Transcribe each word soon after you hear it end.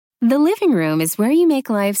The living room is where you make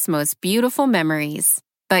life's most beautiful memories.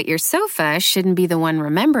 But your sofa shouldn't be the one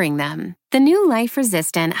remembering them. The new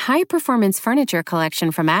life-resistant, high-performance furniture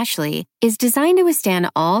collection from Ashley is designed to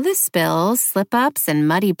withstand all the spills, slip-ups, and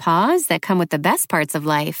muddy paws that come with the best parts of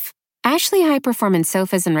life. Ashley high-performance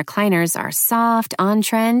sofas and recliners are soft,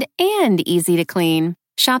 on-trend, and easy to clean.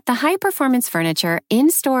 Shop the high-performance furniture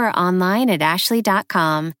in-store or online at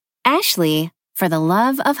ashley.com. Ashley, for the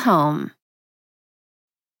love of home.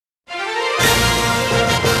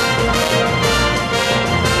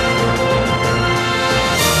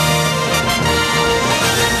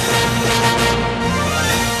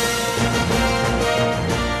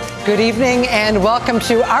 Good evening and welcome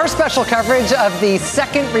to our special coverage of the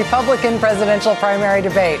second Republican presidential primary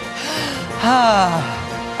debate.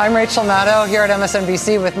 I'm Rachel Maddow here at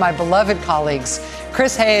MSNBC with my beloved colleagues,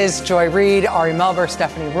 Chris Hayes, Joy Reid, Ari Melber,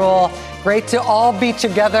 Stephanie Ruhle. Great to all be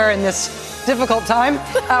together in this difficult time.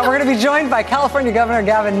 We're going to be joined by California Governor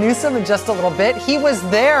Gavin Newsom in just a little bit. He was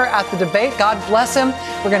there at the debate. God bless him.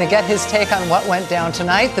 We're going to get his take on what went down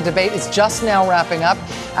tonight. The debate is just now wrapping up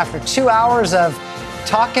after 2 hours of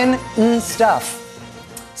talking stuff.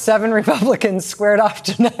 7 Republicans squared off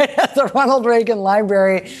tonight at the Ronald Reagan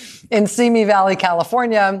Library in Simi Valley,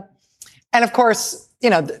 California. And of course,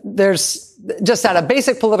 there's just at a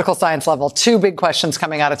basic political science level, 2 big questions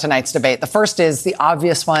coming out of tonight's debate. The first is the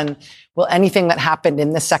obvious one. Will anything that happened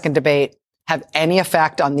in the second debate have any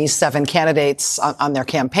effect on these 7 candidates, on their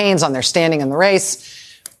campaigns, on their standing in the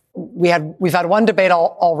race? We've had one debate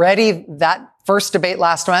already. That first debate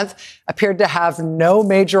last month appeared to have no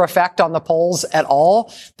major effect on the polls at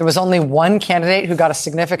all. There was only one candidate who got a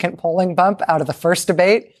significant polling bump out of the first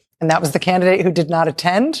debate, and that was the candidate who did not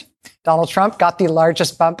attend. Donald Trump got the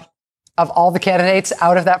largest bump of all the candidates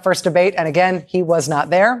out of that first debate, and again, he was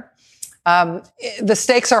not there. The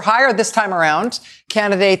stakes are higher this time around.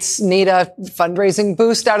 Candidates need a fundraising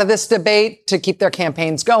boost out of this debate to keep their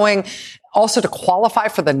campaigns going. Also, to qualify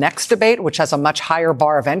for the next debate, which has a much higher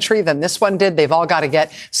bar of entry than this one did, they've all got to get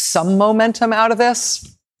some momentum out of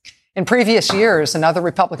this. In previous years, in other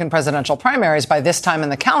Republican presidential primaries, by this time in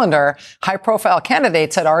the calendar, high-profile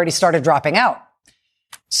candidates had already started dropping out.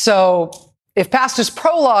 So if past is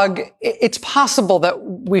prologue, it's possible that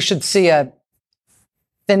we should see a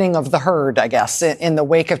thinning of the herd, I guess, in the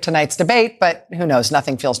wake of tonight's debate. But who knows?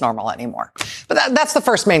 Nothing feels normal anymore. But that's the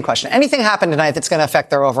first main question. Anything happened tonight that's going to affect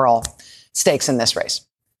their overall stakes in this race?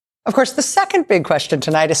 Of course, the second big question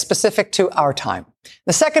tonight is specific to our time.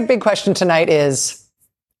 The second big question tonight is,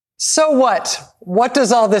 so what? What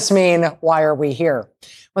does all this mean? Why are we here?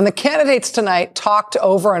 When the candidates tonight talked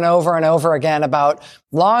over and over and over again about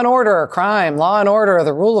law and order, crime, law and order,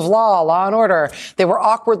 the rule of law and order, they were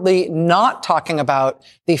awkwardly not talking about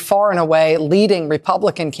the far and away leading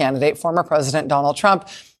Republican candidate, former President Donald Trump,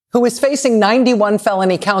 who is facing 91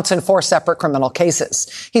 felony counts in 4 separate criminal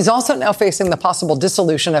cases. He's also now facing the possible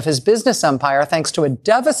dissolution of his business empire thanks to a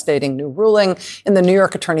devastating new ruling in the New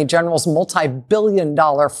York Attorney General's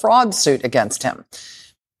multi-billion-dollar fraud suit against him.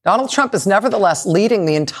 Donald Trump is nevertheless leading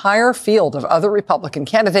the entire field of other Republican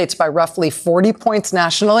candidates by roughly 40 points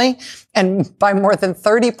nationally and by more than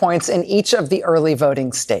 30 points in each of the early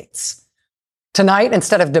voting states. Tonight,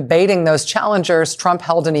 instead of debating those challengers, Trump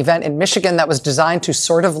held an event in Michigan that was designed to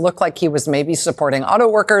sort of look like he was maybe supporting auto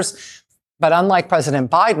workers. But unlike President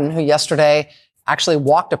Biden, who yesterday actually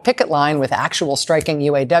walked a picket line with actual striking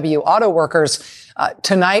UAW auto workers,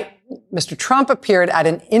 tonight, Mr. Trump appeared at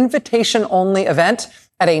an invitation-only event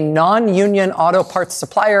at a non-union auto parts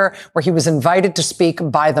supplier where he was invited to speak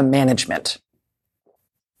by the management.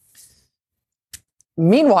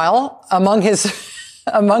 Meanwhile, among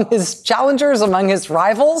his challengers, among his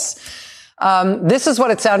rivals, this is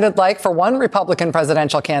what it sounded like for one Republican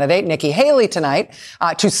presidential candidate, Nikki Haley, tonight,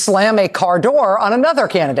 to slam a car door on another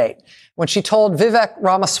candidate when she told Vivek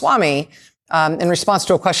Ramaswamy, in response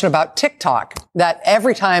to a question about TikTok, that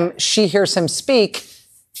every time she hears him speak,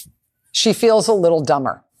 she feels a little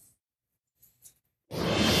dumber.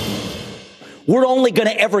 We're only going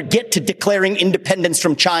to ever get to declaring independence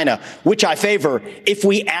from China, which I favor, if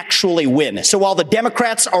we actually win. So while the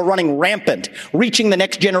Democrats are running rampant, reaching the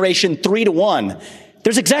next generation 3-1,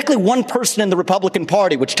 there's exactly one person in the Republican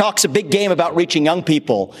Party which talks a big game about reaching young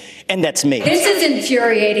people, and that's me. This is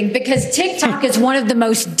infuriating because TikTok is one of the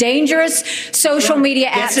most dangerous social media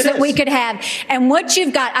apps that we could have. And what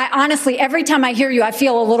you've got, I honestly, every time I hear you, I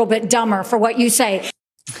feel a little bit dumber for what you say.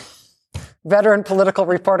 Veteran political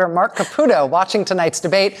reporter Mark Caputo, watching tonight's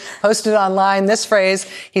debate, posted online this phrase.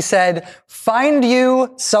 He said, "Find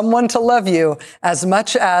you someone to love you as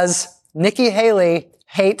much as Nikki Haley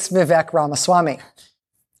hates Vivek Ramaswamy."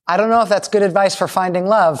 I don't know if that's good advice for finding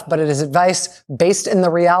love, but it is advice based in the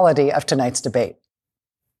reality of tonight's debate.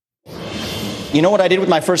 You know what I did with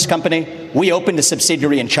my first company? We opened a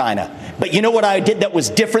subsidiary in China. But you know what I did that was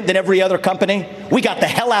different than every other company? We got the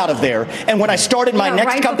hell out of there. And when I started my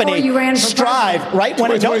next company, Strive, right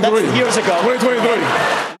when it, that's years ago.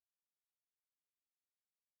 2023.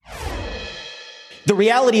 The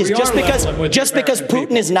reality is just because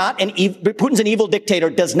Putin's an evil dictator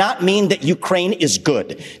does not mean that Ukraine is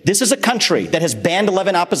good. This is a country that has banned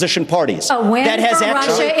 11 opposition parties. A win that has for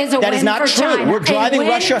actually, Russia is a that win is not for true. China. We're driving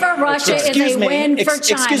Russia. For Russia excuse is a me, win for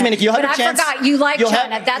China. Excuse me, Nick, you'll have a chance. I forgot you like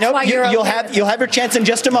China. That's why you'll have your chance in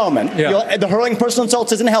just a moment. Yeah. The hurling personal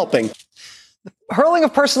insults isn't helping. Hurling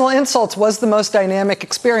of personal insults was the most dynamic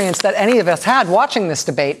experience that any of us had watching this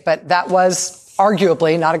debate, but that was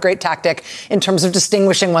arguably not a great tactic in terms of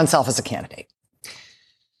distinguishing oneself as a candidate.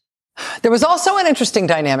 There was also an interesting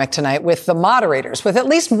dynamic tonight with the moderators, with at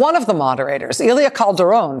least one of the moderators, Ilia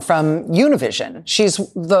Calderon from Univision. She's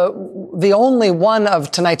the only one of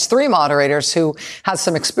tonight's three moderators who has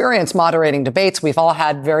some experience moderating debates. We've all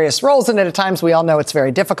had various roles in it at times. We all know it's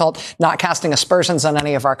very difficult, not casting aspersions on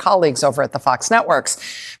any of our colleagues over at the Fox networks.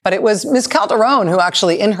 But it was Ms. Calderon who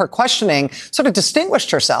actually, in her questioning, sort of distinguished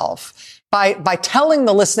herself by telling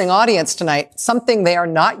the listening audience tonight something they are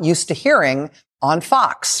not used to hearing on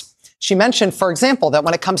Fox. She mentioned, for example, that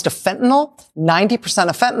when it comes to fentanyl, 90%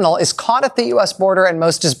 of fentanyl is caught at the U.S. border and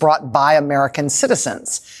most is brought by American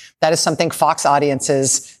citizens. That is something Fox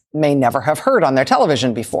audiences may never have heard on their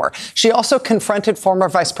television before. She also confronted former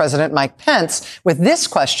Vice President Mike Pence with this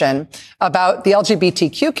question about the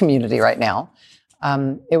LGBTQ community right now.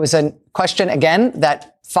 It was a question, again,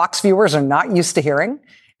 that Fox viewers are not used to hearing.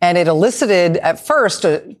 And it elicited, at first,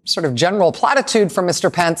 a sort of general platitude from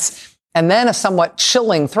Mr. Pence, and then a somewhat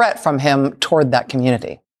chilling threat from him toward that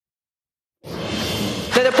community.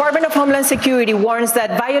 The Department of Homeland Security warns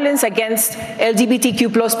that violence against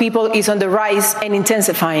LGBTQ plus people is on the rise and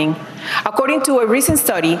intensifying. According to a recent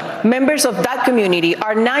study, members of that community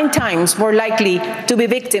are 9 times more likely to be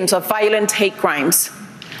victims of violent hate crimes.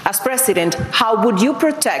 As president, how would you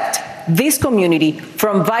protect this community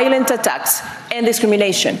from violent attacks and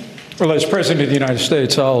discrimination? Well, as President of the United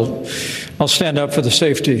States, I'll stand up for the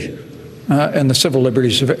safety and the civil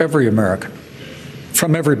liberties of every American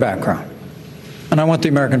from every background. And I want the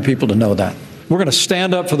American people to know that. We're going to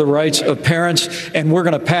stand up for the rights of parents, and we're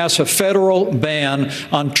going to pass a federal ban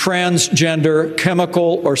on transgender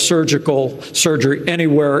chemical or surgical surgery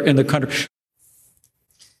anywhere in the country.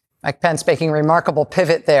 Mike Pence making a remarkable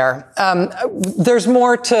pivot there. There's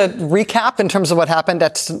more to recap in terms of what happened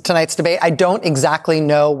at tonight's debate. I don't exactly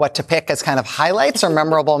know what to pick as kind of highlights or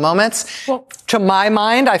memorable moments. Well, to my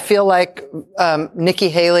mind, I feel like Nikki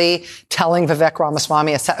Haley telling Vivek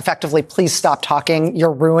Ramaswamy effectively, please stop talking.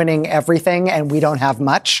 You're ruining everything and we don't have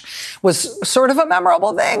much, was sort of a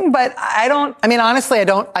memorable thing. But honestly, I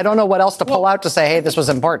don't know what else to pull out to say, hey, this was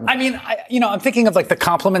important. I mean, I'm thinking of like the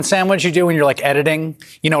compliment sandwich you do when you're like editing,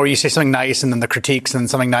 where you say something nice and then the critiques and then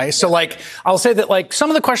something nice. So I'll say that some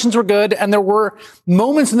of the questions were good and there were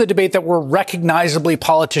moments in the debate that were recognizably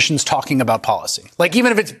politicians talking about policy. Like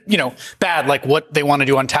even if it's, bad, like what they want to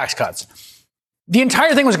do on tax cuts. The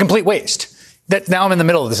entire thing was a complete waste. That now I'm in the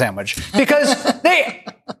middle of the sandwich because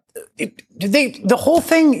the whole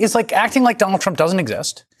thing is like acting like Donald Trump doesn't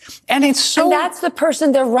exist. And it's so. And that's the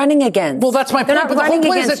person they're running against. Well, that's my point. They're not running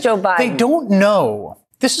against Joe Biden. They don't know.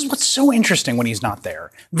 This is what's so interesting when he's not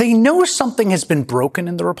there. They know something has been broken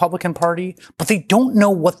in the Republican Party, but they don't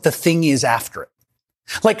know what the thing is after it.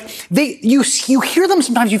 Like you hear them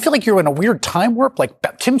sometimes, you feel like you're in a weird time warp,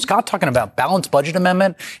 like Tim Scott talking about balanced budget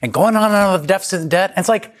amendment and going on and on with deficit and debt. And it's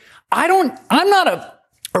like, I'm not a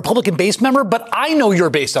Republican base member, but I know your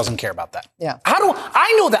base doesn't care about that. Yeah. How do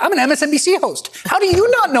I know that? I'm an MSNBC host. How do you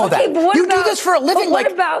not know that? You do this for a living. But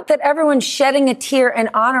what about that everyone's shedding a tear and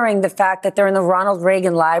honoring the fact that they're in the Ronald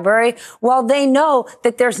Reagan Library while they know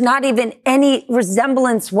that there's not even any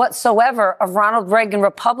resemblance whatsoever of Ronald Reagan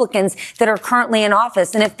Republicans that are currently in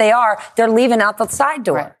office. And if they are, they're leaving out the side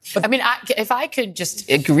door. Right. But, if I could just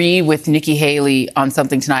agree with Nikki Haley on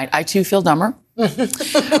something tonight, I too feel dumber.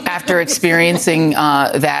 After experiencing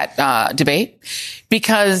that debate,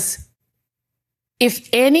 because if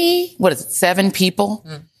 7 people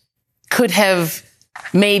could have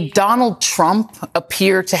made Donald Trump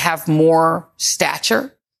appear to have more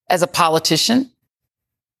stature as a politician,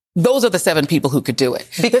 those are the 7 people who could do it.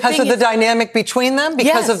 Because of the dynamic between them?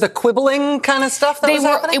 Because of the quibbling kind of stuff that was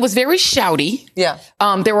happening? It was very shouty. Yeah.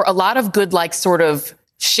 There were a lot of good, sort of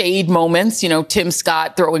shade moments, Tim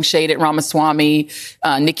Scott throwing shade at Ramaswamy,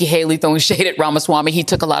 Nikki Haley throwing shade at Ramaswamy. He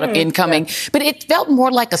took a lot of incoming, but it felt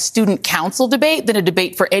more like a student council debate than a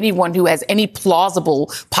debate for anyone who has any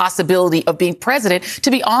plausible possibility of being president.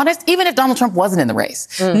 To be honest, even if Donald Trump wasn't in the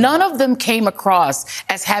race, none of them came across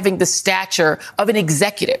as having the stature of an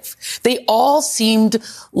executive. They all seemed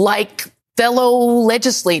like fellow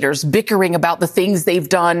legislators bickering about the things they've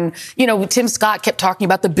done. Tim Scott kept talking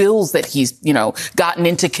about the bills that he's, gotten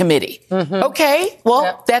into committee. Okay,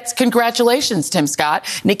 well, that's congratulations, Tim Scott.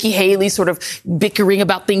 Nikki Haley sort of bickering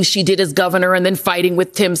about things she did as governor and then fighting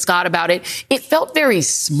with Tim Scott about it. It felt very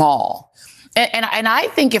small. And I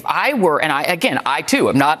think if I were, and I too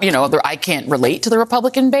am not, I can't relate to the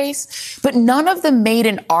Republican base, but none of them made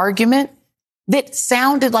an argument that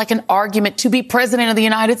sounded like an argument to be president of the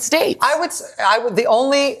United States. I would, the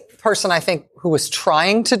only person I think who was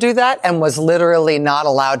trying to do that and was literally not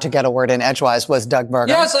allowed to get a word in edgewise was Doug Burgum.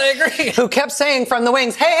 Yes, I agree. Who kept saying from the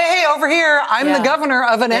wings, hey, over here, I'm the governor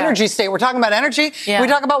of an energy state. We're talking about energy. Yeah. We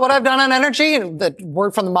talk about what I've done on energy. And the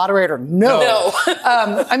word from the moderator, no.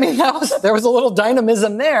 There was a little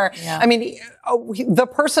dynamism there. Yeah. I mean, the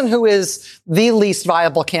person who is the least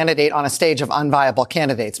viable candidate on a stage of unviable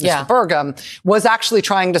candidates, Mr. Burgum, was actually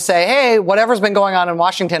trying to say, hey, whatever's been going on in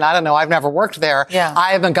Washington, I don't know, I've never worked there. Yeah.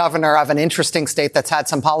 I have been governor of an interesting state that's had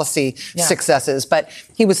some policy successes. But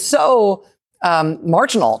he was so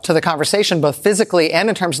marginal to the conversation, both physically and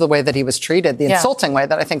in terms of the way that he was treated, the insulting way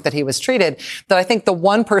that I think that he was treated, that I think the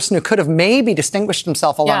one person who could have maybe distinguished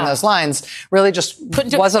himself along those lines really just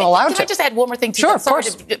wasn't allowed to. Can I just add one more thing? Sure, of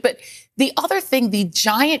course. But the other thing, the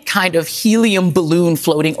giant kind of helium balloon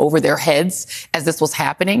floating over their heads as this was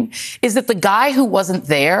happening, is that the guy who wasn't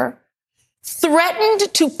there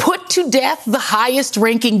threatened to put to death the highest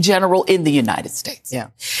ranking general in the United States. Yeah.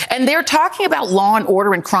 And they're talking about law and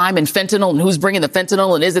order and crime and fentanyl and who's bringing the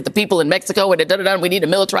fentanyl and is it the people in Mexico and we need to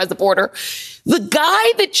militarize the border. The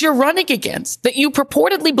guy that you're running against, that you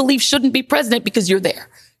purportedly believe shouldn't be president because you're there.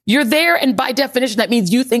 You're there, and by definition, that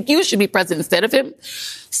means you think you should be president instead of him,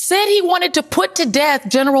 said he wanted to put to death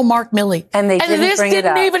General Mark Milley. And this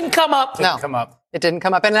didn't even come up. No. It didn't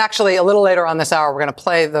come up. And actually, a little later on this hour, we're going to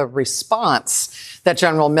play the response that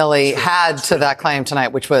General Milley had to that claim tonight,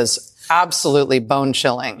 which was absolutely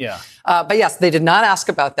bone-chilling. Yeah. But yes, they did not ask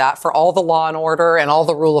about that. For all the law and order and all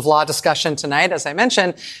the rule of law discussion tonight, as I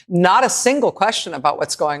mentioned, not a single question about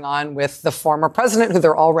what's going on with the former president who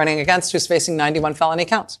they're all running against, who's facing 91 felony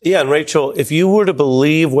counts. Yeah, and Rachel, if you were to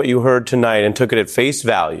believe what you heard tonight and took it at face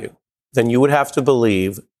value, then you would have to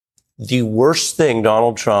believe the worst thing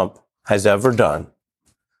Donald Trump has ever done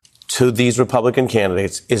to these Republican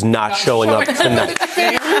candidates is not showing up tonight.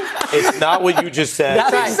 It's not what you just said.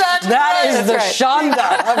 That is the Shonda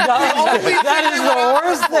of Donald Trump. That is the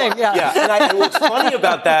worst thing. Yeah. And what's funny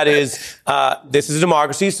about that is this is a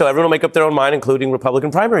democracy, so everyone will make up their own mind, including Republican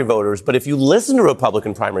primary voters. But if you listen to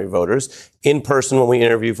Republican primary voters in person when we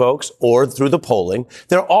interview folks or through the polling,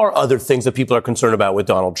 there are other things that people are concerned about with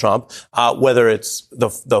Donald Trump, whether it's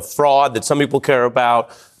the fraud that some people care about,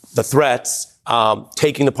 the threats,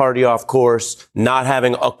 taking the party off course, not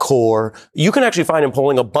having a core. You can actually find in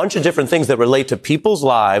polling a bunch of different things that relate to people's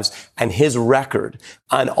lives and his record.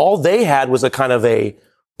 And all they had was a kind of a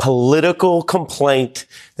political complaint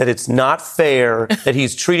that it's not fair that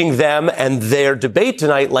he's treating them and their debate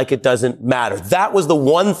tonight like it doesn't matter. That was the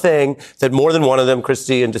one thing that more than one of them,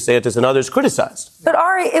 Christie and DeSantis and others, criticized. But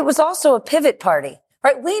Ari, it was also a pivot party,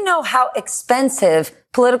 right? We know how expensive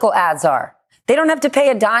political ads are. They don't have to pay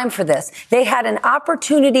a dime for this. They had an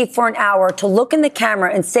opportunity for an hour to look in the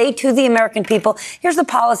camera and say to the American people, here's the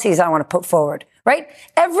policies I want to put forward, right?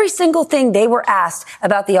 Every single thing they were asked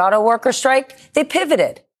about the auto worker strike, they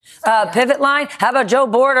pivoted. Pivot line, how about Joe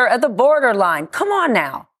Border at the borderline? Come on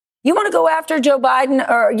now. You want to go after Joe Biden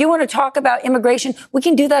or you want to talk about immigration? We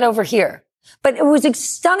can do that over here. But it was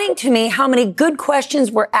stunning to me how many good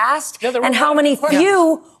questions were asked and how many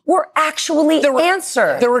few were actually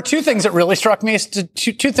answered. There were two things that really struck me.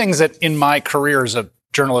 Two things that in my career as a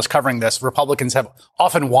journalist covering this, Republicans have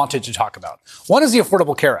often wanted to talk about. One is the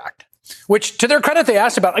Affordable Care Act, which to their credit, they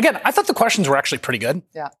asked about. Again, I thought the questions were actually pretty good.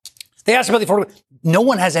 Yeah. They asked about the affordable. No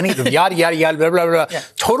one has any of them. Yada, yada, yada, blah, blah, blah. Yeah.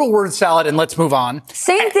 Total word salad, and let's move on.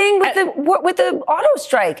 Same thing with the auto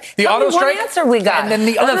strike. The auto strike? One answer we got. And then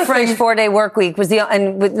the other French 4-day work week was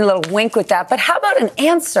and with a little wink with that. But how about an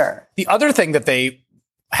answer? The other thing that they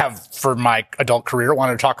have for my adult career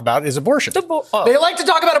wanted to talk about is abortion. They like to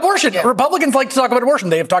talk about abortion. Yeah. Republicans like to talk about abortion.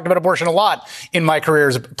 They have talked about abortion a lot in my career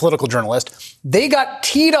as a political journalist. They got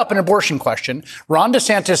teed up an abortion question. Ron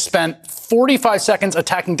DeSantis spent 45 seconds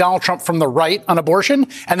attacking Donald Trump from the right on abortion.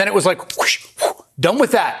 And then it was like, whoosh, whoosh, Done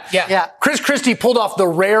with that. Yeah. Chris Christie pulled off the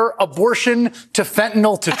rare abortion to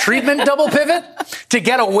fentanyl to treatment double pivot to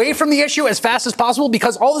get away from the issue as fast as possible,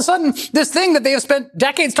 because all of a sudden, this thing that they have spent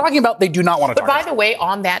decades talking about, they do not want to talk about. But by the way,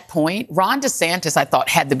 on that point, Ron DeSantis, I thought,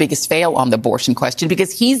 had the biggest fail on the abortion question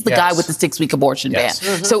because he's the guy with the 6-week abortion ban.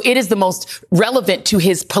 Mm-hmm. So it is the most relevant to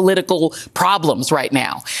his political problems right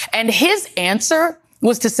now. And his answer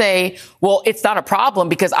was to say, well, it's not a problem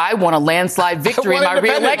because I won a landslide victory in my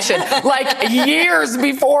reelection, like years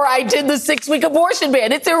before I did the 6-week abortion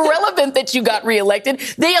ban. It's irrelevant that you got reelected.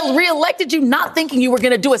 They reelected you not thinking you were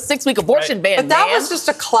going to do a 6-week abortion ban. But that was just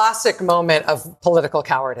a classic moment of political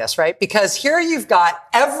cowardice, right? Because here you've got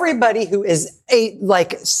everybody who is a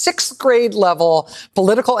sixth grade level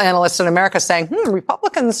political analyst in America saying,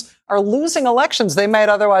 Republicans are losing elections they might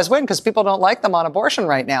otherwise win because people don't like them on abortion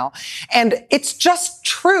right now. And it's just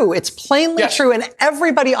true. It's plainly true. And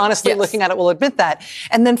everybody honestly looking at it will admit that.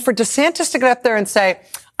 And then for DeSantis to get up there and say,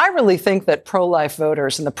 I really think that pro-life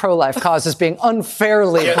voters and the pro-life cause is being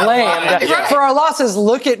unfairly blamed for our losses.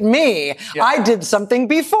 Look at me. Yeah. I did something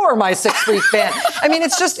before my 6-week ban. I mean,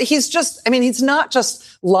 he's not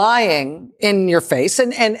just lying in your face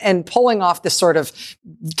and pulling off this sort of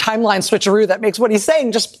timeline switcheroo that makes what he's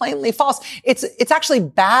saying just plainly false. It's actually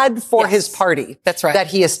bad for his party. That's right. That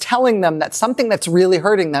he is telling them that something that's really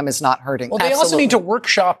hurting them is not hurting them. Well, they also need to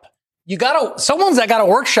workshop. Someone's got to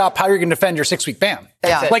workshop how you're going to defend your 6-week ban.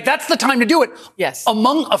 That's the time to do it. Yes.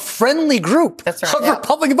 Among a friendly group of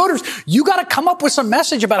Republican voters. You got to come up with some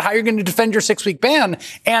message about how you're going to defend your 6-week ban.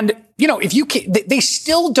 And, if you can't, they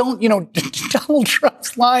still don't, Donald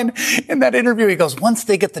Trump's line in that interview, he goes, once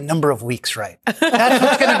they get the number of weeks right. That's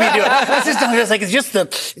what's going to be doing. That's just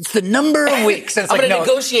it's the number of weeks. And it's I'm going to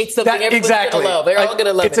negotiate something everyone's going to love. They're all going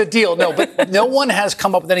to love it. It's a deal. No, but no one has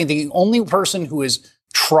come up with anything. The only person who is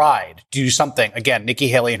tried to do something. Again, Nikki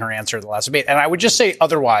Haley in her answer to the last debate. And I would just say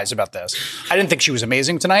otherwise about this. I didn't think she was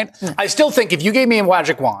amazing tonight. I still think if you gave me a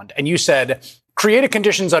magic wand and you said, create a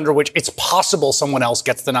conditions under which it's possible someone else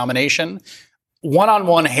gets the nomination,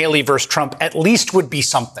 one-on-one Haley versus Trump at least would be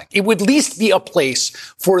something. It would at least be a place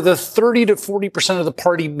for the 30 to 40% of the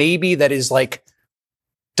party maybe that is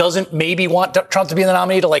doesn't maybe want Trump to be the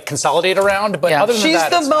nominee to consolidate around. But other than she's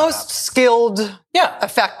that, the most skilled,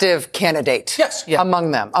 effective candidate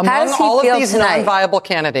among them. Among all of these non-viable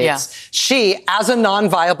candidates, she, as a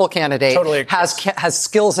non-viable candidate, has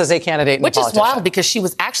skills as a candidate and which is wild because she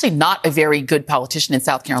was actually not a very good politician in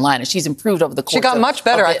South Carolina. She's improved over the course. She got much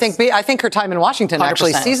better. I think her time in Washington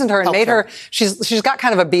actually seasoned her and made her. She's got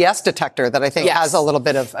kind of a BS detector that I think has a little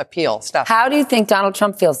bit of appeal. Steph, how do you think Donald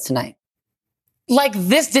Trump feels tonight?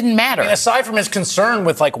 This didn't matter. I mean, aside from his concern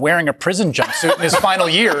with wearing a prison jumpsuit in his final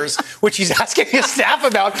years, which he's asking his staff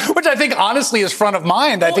about, which I think honestly is front of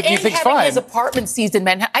mind. I think he thinks fine. His apartment seized in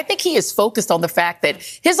Manhattan. I think he is focused on the fact that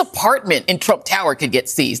his apartment in Trump Tower could get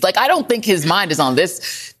seized. I don't think his mind is on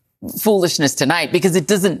this foolishness tonight because it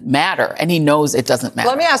doesn't matter, and he knows it doesn't matter.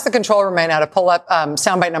 Let me ask the control room right now to pull up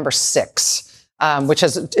soundbite number 6. Which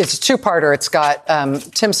it's a two-parter. It's got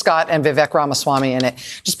Tim Scott and Vivek Ramaswamy in it.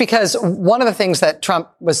 Just because one of the things that Trump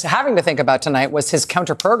was having to think about tonight was his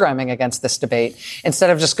counter-programming against this debate. Instead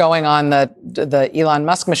of just going on the Elon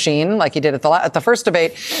Musk machine like he did at the first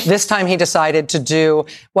debate, this time he decided to do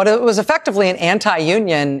what was effectively an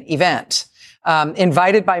anti-union event.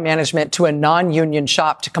 Invited by management to a non-union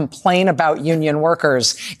shop to complain about union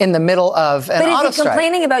workers in the middle of an auto strike. But is he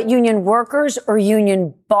complaining about union workers or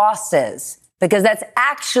union bosses? Because that's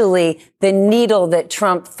actually the needle that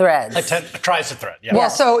Trump threads. Tries to thread, yeah.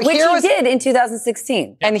 Well, which he did in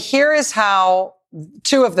 2016. And here is how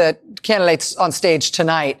two of the candidates on stage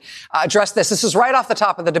tonight addressed this. This is right off the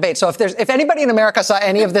top of the debate. So if anybody in America saw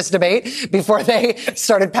any of this debate before they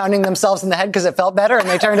started pounding themselves in the head because it felt better and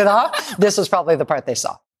they turned it off, this was probably the part they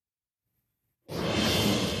saw.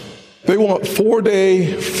 They want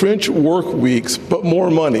 4-day French work weeks, but more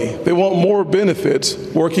money. They want more benefits,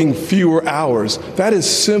 working fewer hours. That is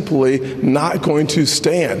simply not going to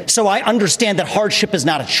stand. So I understand that hardship is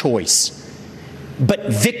not a choice, but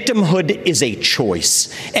victimhood is a choice.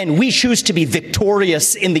 And we choose to be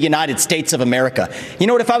victorious in the United States of America. You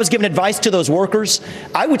know what? If I was giving advice to those workers,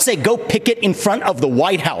 I would say go picket in front of the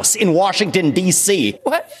White House in Washington, D.C.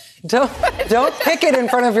 What? Don't picket in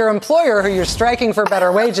front of your employer who you're striking for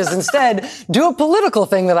better wages. Instead, do a political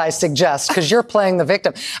thing that I suggest because you're playing the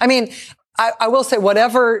victim. I mean, I will say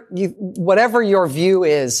whatever your view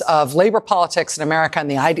is of labor politics in America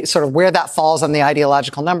and the idea, sort of where that falls on the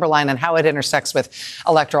ideological number line and how it intersects with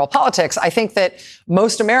electoral politics, I think that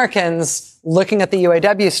most Americans looking at the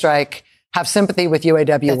UAW strike have sympathy with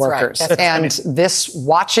UAW workers. Right. And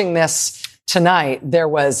watching this tonight, there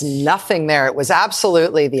was nothing there. It was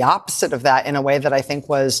absolutely the opposite of that in a way that I think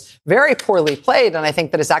was very poorly played. And I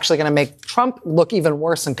think that it's actually going to make Trump look even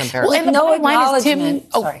worse in comparison. Well, and no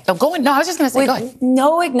acknowledgement. Go ahead. No, I was just going to say, go ahead.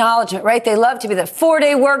 No acknowledgement, right? They love to be the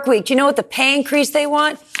 4-day work week. Do you know what the pay increase they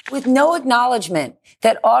want? With no acknowledgement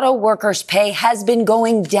that auto workers' pay has been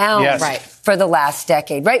going down for the last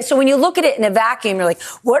decade, right? So when you look at it in a vacuum, you're like,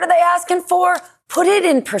 what are they asking for? Put it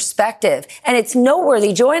in perspective. And it's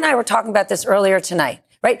noteworthy. Joy and I were talking about this earlier tonight,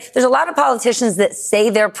 right? There's a lot of politicians that say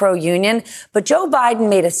they're pro-union, but Joe Biden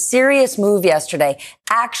made a serious move yesterday,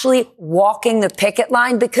 actually walking the picket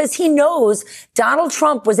line, because he knows Donald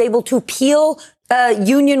Trump was able to peel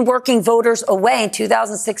union working voters away in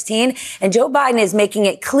 2016. And Joe Biden is making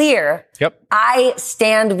it clear, I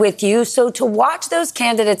stand with you. So to watch those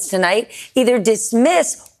candidates tonight either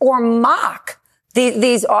dismiss or mock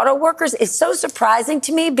these auto workers is so surprising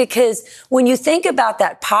to me, because when you think about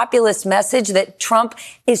that populist message that Trump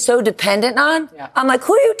is so dependent on, I'm like,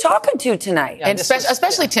 who are you talking to tonight? And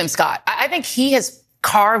especially Tim Scott. I think he has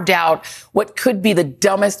carved out what could be the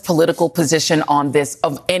dumbest political position on this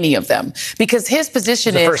of any of them, because his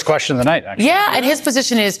position is the first question of the night, actually. Yeah, and his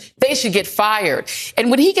position is they should get fired. And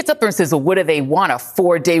when he gets up there and says, well, what do they want? A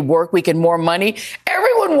 4-day work week and more money?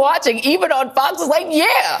 Everyone watching, even on Fox, is like,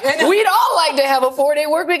 yeah, we'd all like to have a 4-day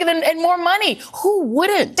work week and more money. Who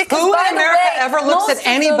wouldn't? Who in America ever looks at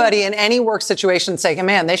anybody in any work situation and saying,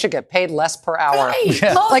 man, they should get paid less per hour? Right.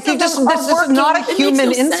 Yeah. Like, this is not a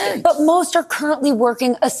human instinct. But most are currently working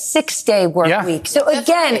a 6-day work week. So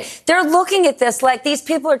again, they're looking at this like these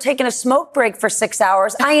people are taking a smoke break for 6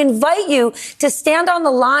 hours. I invite you to stand on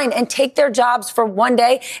the line and take their jobs for 1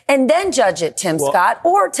 day and then judge it, Tim Scott,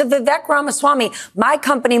 or to Vivek Ramaswamy, my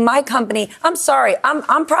company. I'm sorry.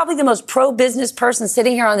 I'm probably the most pro-business person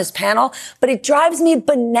sitting here on this panel, but it drives me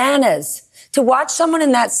bananas to watch someone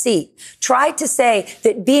in that seat try to say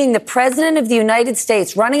that being the president of the United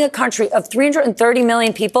States, running a country of 330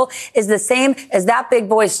 million people, is the same as that big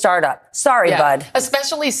boy's startup. Sorry, bud.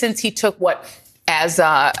 Especially since he took as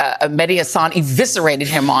Mehdi Hassan eviscerated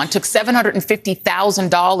him on, took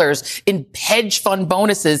 $750,000 in hedge fund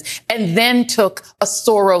bonuses, and then took a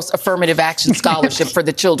Soros affirmative action scholarship for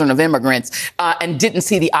the children of immigrants, and didn't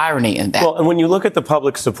see the irony in that. Well, and when you look at the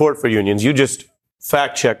public support for unions, you just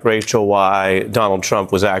fact check, Rachel, why Donald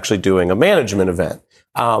Trump was actually doing a management event.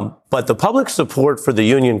 But the public support for the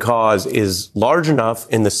union cause is large enough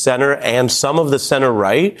in the center and some of the center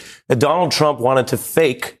right that Donald Trump wanted to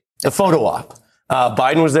fake the photo op.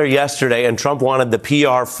 Biden was there yesterday, and Trump wanted the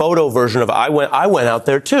PR photo version of I went out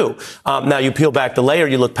there too. Now you peel back the layer,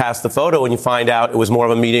 you look past the photo, and you find out it was more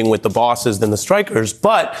of a meeting with the bosses than the strikers.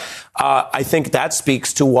 But I think that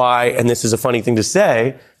speaks to why, and this is a funny thing to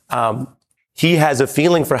say, he has a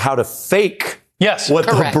feeling for how to fake what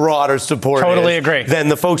the broader support totally is agree. than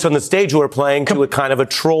the folks on the stage who are playing to a kind of a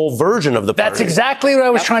troll version of the party. That's exactly what I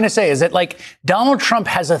was trying to say, is that like Donald Trump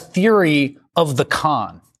has a theory of the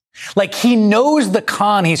con. Like he knows the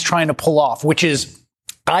con he's trying to pull off, which is,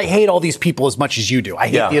 I hate all these people as much as you do. I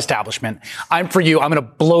hate the establishment. I'm for you. I'm going to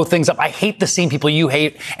blow things up. I hate the same people you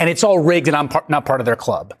hate, and it's all rigged, and I'm not part of their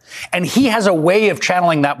club. And he has a way of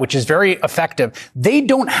channeling that, which is very effective. They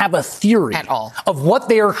don't have a theory at all of what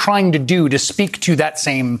they are trying to do to speak to that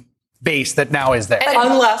same base that now is there.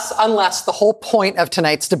 Unless the whole point of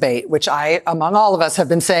tonight's debate, which I, among all of us, have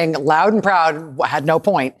been saying loud and proud, had no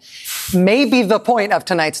point. Maybe the point of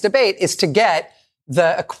tonight's debate is to get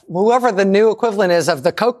whoever the new equivalent is of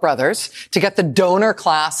the Koch brothers, to get the donor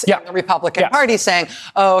class in the Republican Party saying,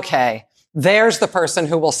 okay, there's the person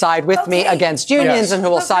who will side with me against unions and who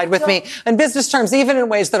will side with me in business terms, even in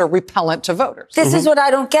ways that are repellent to voters. This is what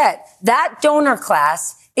I don't get. That donor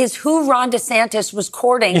class is who Ron DeSantis was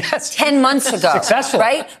courting 10 months ago. Successful.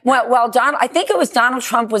 Right? Well, I think it was Donald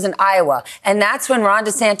Trump was in Iowa, and that's when Ron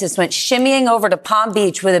DeSantis went shimmying over to Palm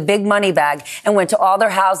Beach with a big money bag and went to all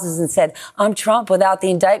their houses and said, I'm Trump without the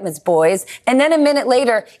indictments, boys. And then a minute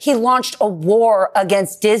later, he launched a war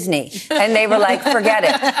against Disney. And they were like, forget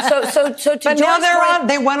it. So to but now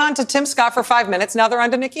they went on to Tim Scott for 5 minutes. Now they're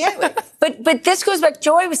on to Nikki Haley. But this goes back.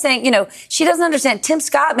 Joy was saying, she doesn't understand. Tim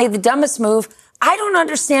Scott made the dumbest move. I don't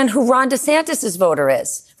understand who Ron DeSantis' voter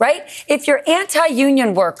is, right? If you're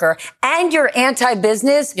anti-union worker and you're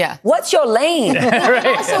anti-business, what's your lane?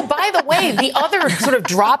 Also, by the way, the other sort of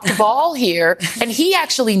dropped ball here, and he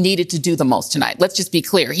actually needed to do the most tonight. Let's just be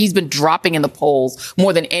clear. He's been dropping in the polls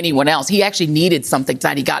more than anyone else. He actually needed something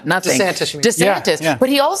tonight. He got nothing. DeSantis. Yeah. But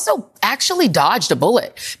he also actually dodged a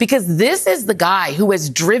bullet, because this is the guy who has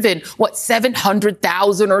driven,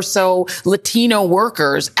 700,000 or so Latino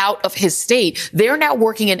workers out of his state. They're now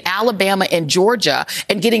working in Alabama and Georgia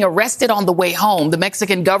and getting getting arrested on the way home. The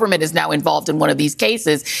Mexican government is now involved in one of these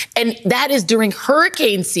cases. And that is during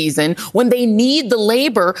hurricane season when they need the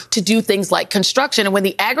labor to do things like construction and when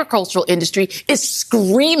the agricultural industry is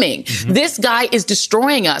screaming. This guy is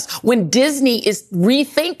destroying us. When Disney is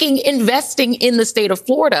rethinking investing in the state of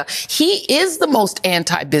Florida, he is the most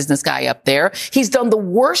anti-business guy up there. He's done the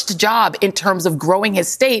worst job in terms of growing his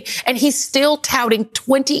state, and he's still touting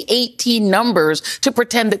 2018 numbers to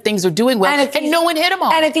pretend that things are doing well, and no one hit him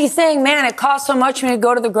on. And if he's saying, man, it costs so much when you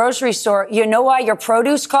go to the grocery store, you know why your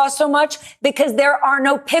produce costs so much? Because there are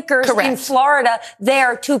no pickers in Florida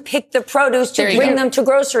there to pick the produce to bring them to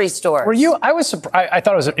grocery stores. I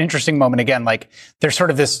thought it was an interesting moment again. Like, there's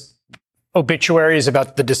sort of this obituaries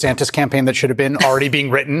about the DeSantis campaign that should have been already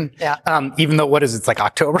being written. Even though, it's like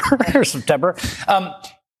October or September.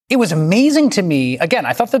 It was amazing to me. Again,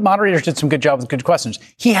 I thought the moderators did some good job with good questions.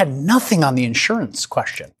 He had nothing on the insurance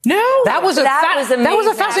question. No, that was a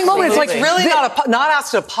fascinating moment. It's like really not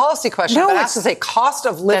asked a policy question, but asked as a cost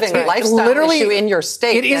of living lifestyle issue in your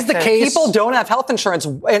state. It is the case. People don't have health insurance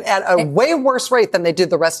at a way worse rate than they do in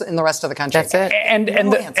the rest of the country. That's it. And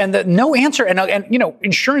the no answer. And you know,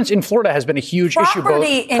 insurance in Florida has been a huge issue,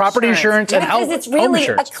 both property insurance and health. Because it's really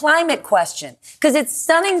a climate question. Because it's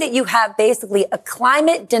stunning that you have basically a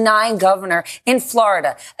climate denying governor in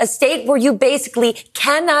Florida, a state where you basically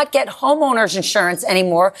cannot get homeowners insurance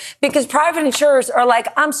anymore because private insurers are like,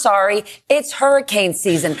 I'm sorry, it's hurricane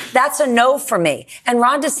season. That's a no for me. And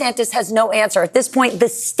Ron DeSantis has no answer. At this point, the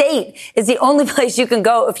state is the only place you can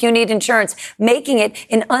go if you need insurance, making it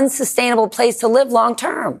an unsustainable place to live long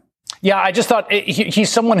term. Yeah, I just thought he's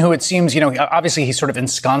someone who it seems, you know, obviously he sort of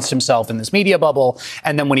ensconced himself in this media bubble.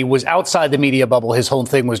 And then when he was outside the media bubble, his whole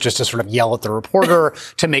thing was just to sort of yell at the reporter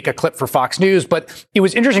to make a clip for Fox News. But it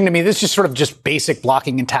was interesting to me. This is just sort of just basic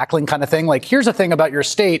blocking and tackling kind of thing. Like, here's a thing about your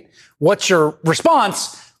state. What's your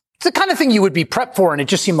response? It's the kind of thing you would be prepped for. And it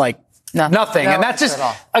just seemed like nothing. And that's just,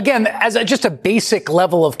 again, as just a basic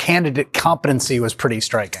level of candidate competency was pretty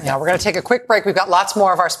striking. Yeah, we're going to take a quick break. We've got lots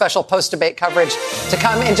more of our special post-debate coverage to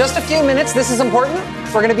come in just a few minutes. This is important.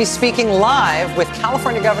 We're going to be speaking live with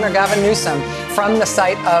California Governor Gavin Newsom from the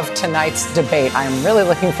site of tonight's debate. I'm really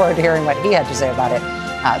looking forward to hearing what he had to say about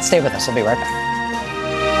it. Stay with us. We'll be right back.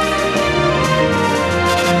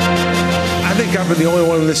 I think I've been the only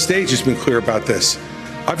one on this stage who's been clear about this.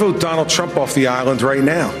 I vote Donald Trump off the island right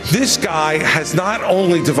now. This guy has not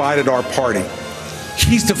only divided our party,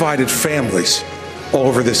 he's divided families all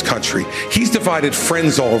over this country. He's divided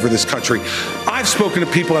friends all over this country. I've spoken to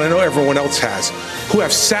people, and I know everyone else has, who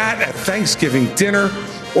have sat at Thanksgiving dinner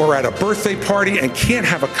or at a birthday party and can't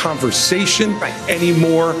have a conversation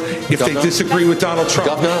anymore if they disagree with Donald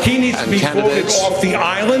Trump. He needs to be voted off the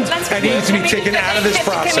island, and he needs to be taken out of this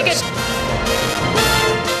process.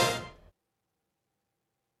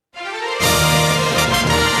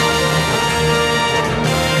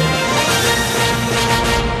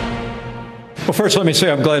 Well, first, let me say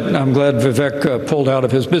I'm glad Vivek pulled out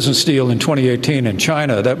of his business deal in 2018 in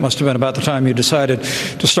China. That must have been about the time you decided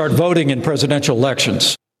to start voting in presidential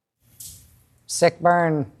elections. Sick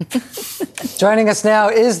burn. Joining us now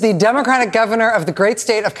is the Democratic governor of the great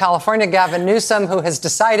state of California, Gavin Newsom, who has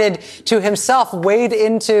decided to himself wade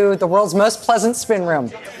into the world's most pleasant spin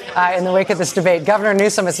room in the wake of this debate. Governor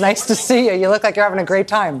Newsom, it's nice to see you. You look like you're having a great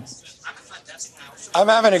time. I'm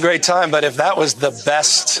having a great time, but if that was the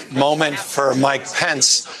best moment for Mike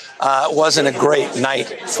Pence, it wasn't a great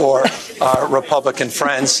night for our Republican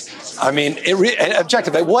friends. I mean,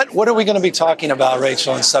 objectively, what are we going to be talking about,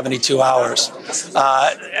 Rachel, in 72 hours?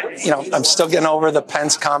 I'm still getting over the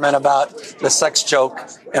Pence comment about the sex joke,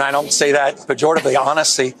 and I don't say that pejoratively.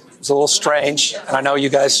 Honestly, it was a little strange, and I know you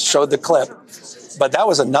guys showed the clip, but that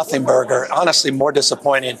was a nothing burger. Honestly, more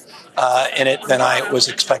disappointed in it than I was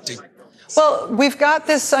expecting. Well, we've got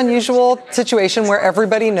this unusual situation where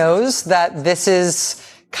everybody knows that this is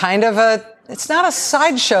kind of it's not a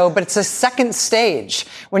sideshow, but it's a second stage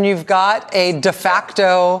when you've got a de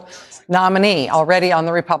facto nominee already on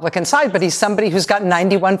the Republican side, but he's somebody who's got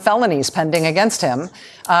 91 felonies pending against him.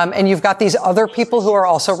 And you've got these other people who are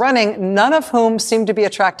also running, none of whom seem to be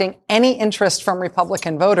attracting any interest from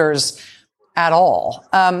Republican voters at all.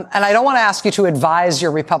 And I don't want to ask you to advise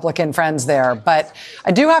your Republican friends there, but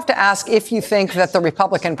I do have to ask if you think that the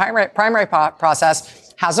Republican primary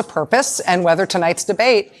process has a purpose and whether tonight's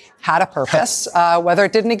debate had a purpose, whether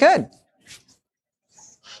it did any good.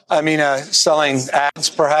 I mean, selling ads,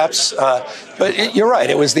 perhaps. But you're right.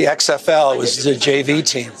 It was the XFL. It was the JV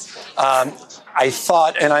team. I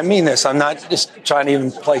thought, and I mean this, I'm not just trying to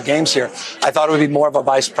even play games here. I thought it would be more of a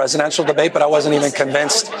vice presidential debate, but I wasn't even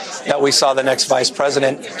convinced that we saw the next vice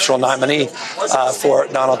presidential nominee for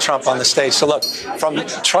Donald Trump on the stage. So look, from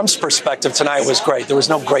Trump's perspective, tonight was great. There was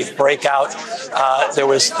no great breakout. There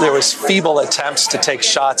was feeble attempts to take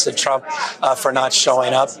shots at Trump for not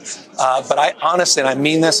showing up. But I honestly, and I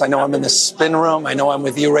mean this, I know I'm in the spin room. I know I'm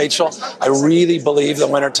with you, Rachel. I really believe the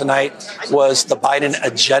winner tonight was the Biden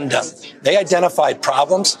agenda. They identified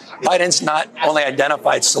problems. Biden's not only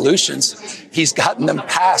identified solutions, he's gotten them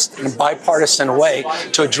passed in a bipartisan way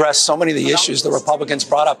to address so many of the issues the Republicans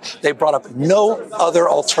brought up. They brought up no other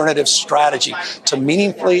alternative strategy to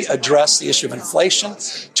meaningfully address the issue of inflation,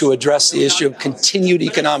 to address the issue of continued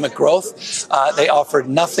economic growth. They offered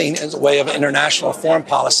nothing in the way of international foreign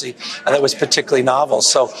policy that was particularly novel.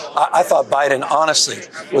 So I thought Biden, honestly,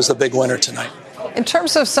 was the big winner tonight. In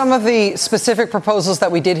terms of some of the specific proposals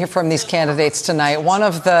that we did hear from these candidates tonight, one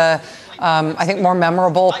of the, I think, more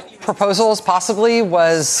memorable proposals possibly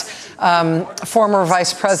was former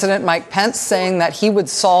Vice President Mike Pence saying that he would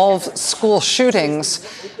solve school shootings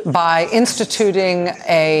by instituting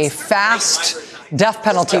a fast death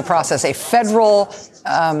penalty process, a federal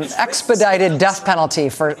expedited death penalty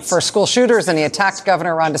for school shooters. And he attacked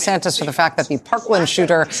Governor Ron DeSantis for the fact that the Parkland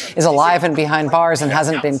shooter is alive and behind bars and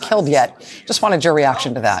hasn't been killed yet. Just wanted your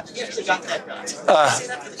reaction to that.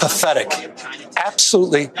 Pathetic.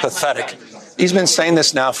 Absolutely pathetic. He's been saying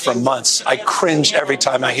this now for months. I cringe every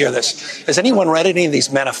time I hear this. Has anyone read any of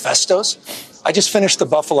these manifestos? I just finished the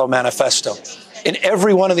Buffalo Manifesto. In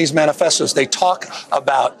every one of these manifestos, they talk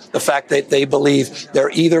about the fact that they believe they're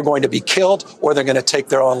either going to be killed or they're going to take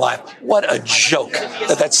their own life. What a joke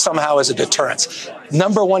that somehow is a deterrence.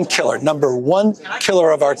 Number one killer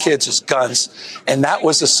of our kids is guns. And that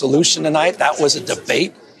was the solution tonight. That was a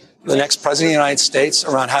debate. The next president of the United States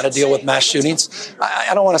around how to deal with mass shootings.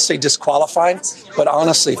 I don't want to say disqualifying, but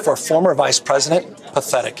honestly, for a former vice president,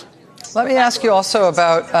 pathetic. Let me ask you also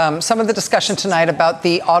about some of the discussion tonight about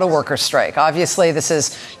the auto workers strike. Obviously, this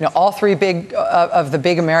is all three of the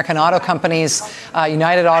big American auto companies,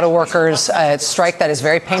 United Auto Workers, a strike that is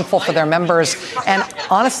very painful for their members. And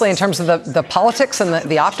honestly, in terms of the politics and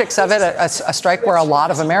the optics of it, a strike where a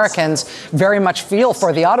lot of Americans very much feel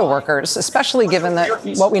for the auto workers, especially given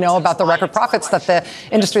what we know about the record profits that the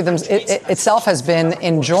industry itself has been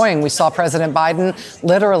enjoying. We saw President Biden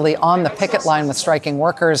literally on the picket line with striking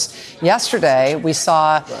workers. Yesterday, we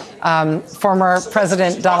saw former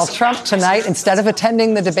President Donald Trump tonight. Instead of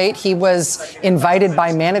attending the debate, he was invited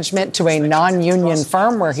by management to a non-union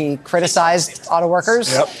firm where he criticized auto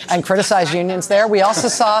workers and criticized unions there. We also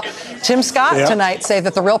saw Tim Scott tonight say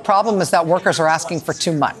that the real problem is that workers are asking for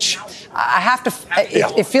too much. I have to,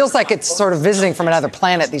 it feels like it's sort of visiting from another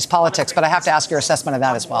planet, these politics, but I have to ask your assessment of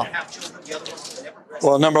that as well.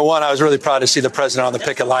 Well, number one, I was really proud to see the president on the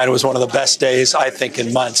picket line. It was one of the best days, I think,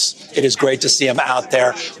 in months. It is great to see him out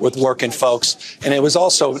there with working folks. And it was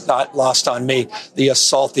also not lost on me, the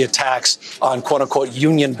assault, the attacks on, quote unquote,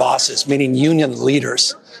 union bosses, meaning union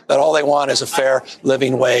leaders, that all they want is a fair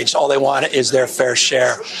living wage. All they want is their fair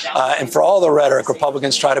share. And for all the rhetoric,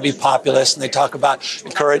 Republicans try to be populist and they talk about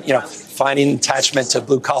finding attachment to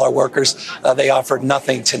blue-collar workers. They offered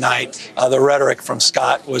nothing tonight. The rhetoric from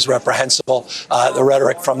Scott was reprehensible. The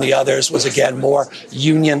rhetoric from the others was, again, more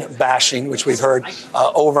union bashing, which we've heard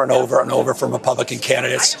over and over and over from Republican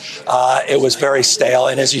candidates. It was very stale.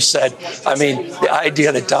 And as you said, I mean, the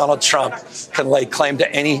idea that Donald Trump can lay claim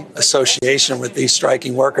to any association with these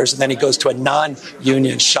striking workers, and then he goes to a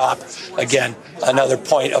non-union shop, again, another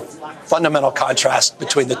point of fundamental contrast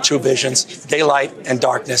between the two visions, daylight and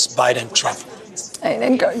darkness, Biden, Trump.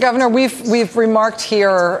 And Governor, we've remarked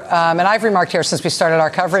here, and I've remarked here since we started our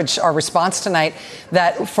coverage, our response tonight,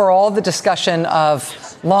 that for all the discussion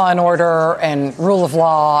of law and order and rule of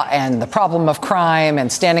law and the problem of crime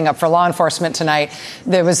and standing up for law enforcement tonight,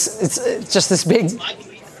 it's just this big,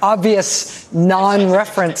 obvious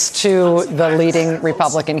non-reference to the leading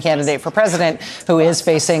Republican candidate for president, who is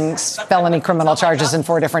facing felony criminal charges in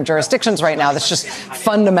 4 different jurisdictions right now. That's just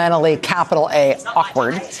fundamentally, capital A,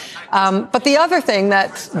 awkward. But the other thing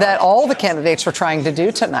that all the candidates were trying to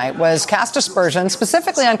do tonight was cast aspersions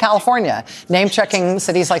specifically on California, name-checking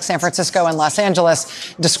cities like San Francisco and Los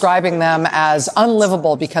Angeles, describing them as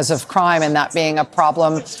unlivable because of crime, and that being a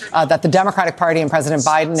problem that the Democratic Party and President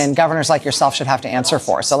Biden and governors like yourself should have to answer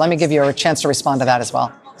for. So let me give you a chance to respond to that as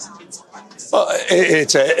well. Well,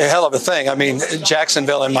 it's a hell of a thing. I mean,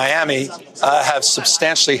 Jacksonville and Miami have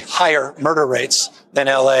substantially higher murder rates than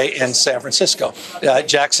L.A. and San Francisco.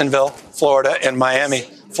 Jacksonville, Florida, and Miami,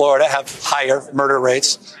 Florida have higher murder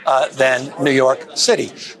rates than New York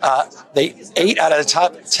City. 8 out of the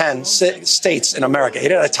top 10 states in America,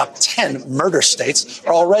 8 out of the top 10 murder states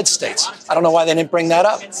are all red states. I don't know why they didn't bring that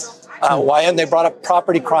up. Why haven't they brought up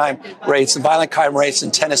property crime rates and violent crime rates in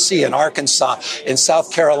Tennessee and Arkansas, in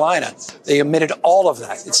South Carolina? They omitted all of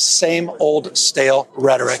that. It's the same old stale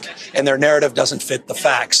rhetoric, and their narrative doesn't fit the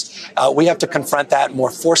facts. We have to confront that more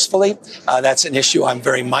forcefully. That's an issue I'm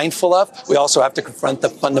very mindful of. We also have to confront the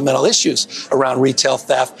fundamental issues around retail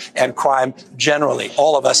theft and crime generally.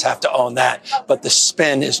 All of us have to own that. But the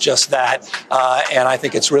spin is just that. And I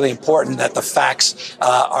think it's really important that the facts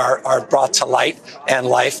are brought to light and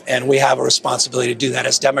life. And we have a responsibility to do that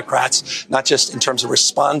as Democrats, not just in terms of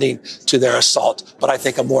responding to their assault, but I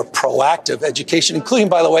think a more proactive education, including,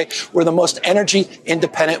 by the way, we're the most energy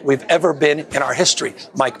independent we've ever been in our history.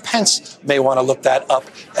 Mike Pence may want to look that up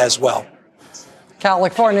as well.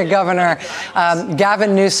 California Governor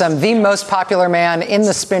Gavin Newsom, the most popular man in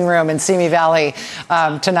the spin room in Simi Valley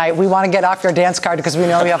tonight. We want to get off your dance card because we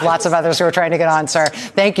know we have lots of others who are trying to get on, sir.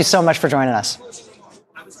 Thank you so much for joining us.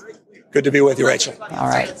 Good to be with you, Rachel. All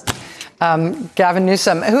right. Gavin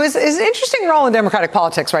Newsom, who is an interesting role in Democratic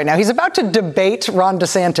politics right now. He's about to debate Ron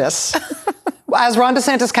DeSantis. As Ron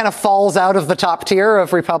DeSantis kind of falls out of the top tier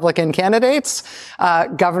of Republican candidates,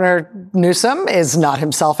 Governor Newsom is not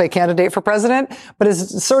himself a candidate for president, but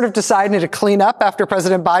is sort of deciding to clean up after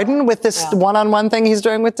President Biden with this one-on-one thing he's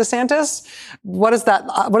doing with DeSantis. What does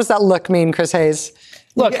that look mean, Chris Hayes?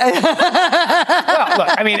 Look,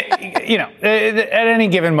 I mean, at any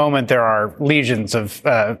given moment, there are legions of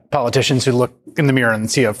politicians who look in the mirror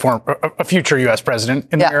and see a future U.S.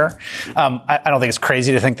 president in the mirror. I don't think it's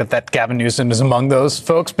crazy to think that Gavin Newsom is among those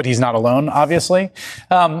folks, but he's not alone, obviously.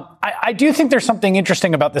 I do think there's something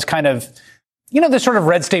interesting about this kind of, this sort of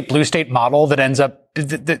red state, blue state model that ends up,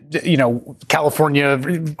 California,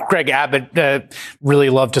 Greg Abbott really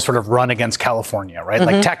loved to sort of run against California, right?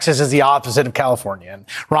 Mm-hmm. Like Texas is the opposite of California, and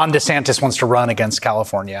Ron DeSantis wants to run against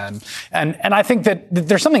California. And I think that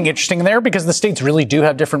there's something interesting there because the states really do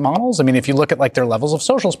have different models. I mean, if you look at like their levels of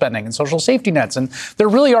social spending and social safety nets, and there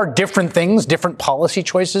really are different things, different policy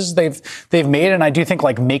choices they've made. And I do think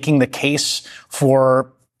like making the case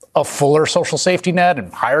for a fuller social safety net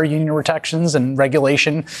and higher union protections and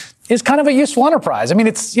regulation is kind of a useful enterprise. I mean,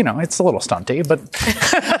 it's a little stunty, but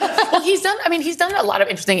well, he's done a lot of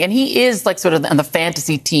interesting, and he is like sort of on the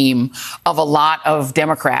fantasy team of a lot of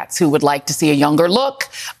Democrats who would like to see a younger look.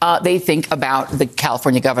 They think about the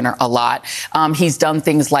California governor a lot. He's done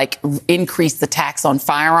things like increase the tax on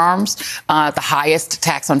firearms, the highest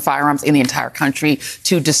tax on firearms in the entire country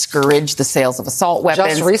to discourage the sales of assault weapons.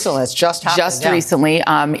 Just recently, it's just happened. Recently.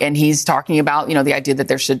 And he's talking about, the idea that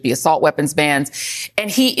there should be assault weapons bans. And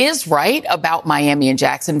he is right about Miami and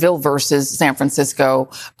Jacksonville versus San Francisco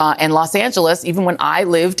and Los Angeles. Even when I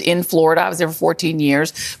lived in Florida, I was there for 14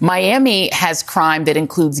 years. Miami has crime that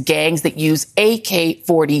includes gangs that use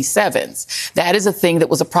AK-47s. That is a thing that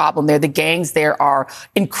was a problem there. The gangs there are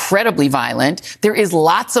incredibly violent. There is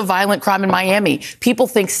lots of violent crime in Miami. People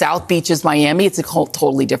think South Beach is Miami. It's a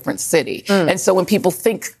totally different city. And so when people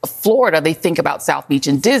think of Florida, they think about South Beach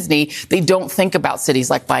and Disney. They don't think about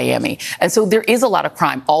cities like Miami. And so there is a lot of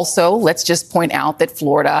crime. Also, let's just point out that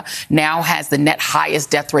Florida now has the net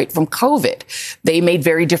highest death rate from COVID. They made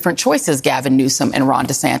very different choices, Gavin Newsom and Ron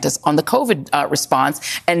DeSantis, on the COVID response.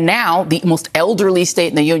 And now the most elderly state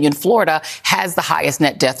in the union, Florida, has the highest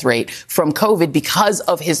net death rate from COVID because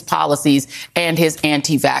of his policies and his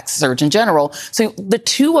anti-vax Surgeon General. So the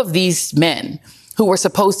two of these men who were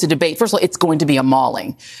supposed to debate, first of all, it's going to be a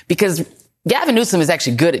mauling because Gavin Newsom is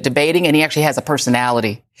actually good at debating and he actually has a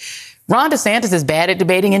personality. Ron DeSantis is bad at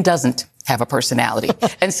debating and doesn't have a personality.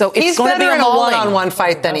 And so it's going to be a mauling. He's better in a one-on-one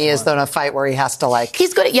fight than he is in a fight where he has to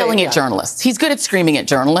He's good at yelling at journalists. He's good at screaming at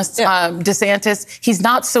journalists. Yeah. DeSantis, he's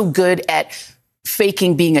not so good at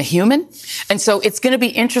faking being a human. And so it's going to be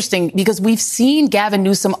interesting because we've seen Gavin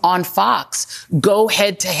Newsom on Fox go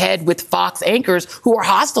head to head with Fox anchors who are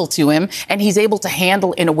hostile to him. And he's able to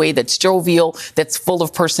handle in a way that's jovial, that's full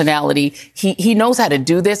of personality. He knows how to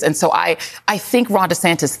do this. And so I think Ron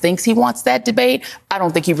DeSantis thinks he wants that debate. I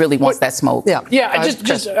don't think he really wants that smoke. Yeah. I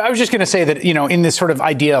was just going to say that, in this sort of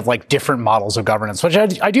idea of like different models of governance, which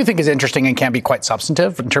I do think is interesting and can be quite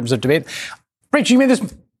substantive in terms of debate. Rachel, you made this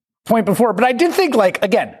point before, but I did think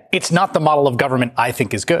again, it's not the model of government I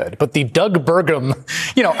think is good, but the Doug Burgum,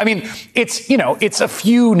 it's a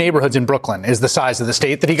few neighborhoods in Brooklyn is the size of the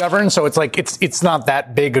state that he governs. So it's not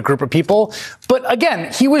that big a group of people. But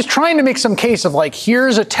again, he was trying to make some case of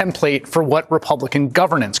here's a template for what Republican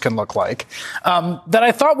governance can look like, that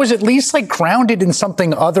I thought was at least grounded in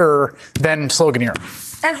something other than sloganeering.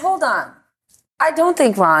 And hold on. I don't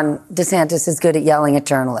think Ron DeSantis is good at yelling at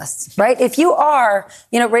journalists, right? If you are,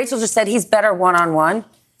 Rachel just said he's better one-on-one.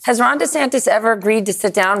 Has Ron DeSantis ever agreed to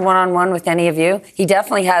sit down one-on-one with any of you? He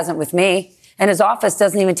definitely hasn't with me. And his office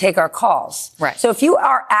doesn't even take our calls. Right. So if you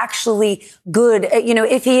are actually good,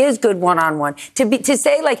 if he is good one-on-one, to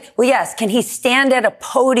say like, well, yes, can he stand at a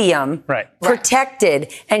podium,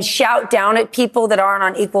 protected, and shout down at people that aren't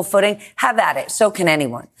on equal footing? Have at it. So can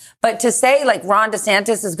anyone. But to say like Ron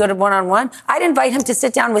DeSantis is good at one-on-one, I'd invite him to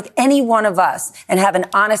sit down with any one of us and have an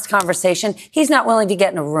honest conversation. He's not willing to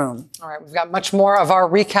get in a room. All right, we've got much more of our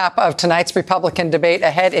recap of tonight's Republican debate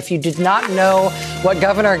ahead. If you did not know what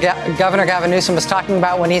Governor Gavin Newsom was talking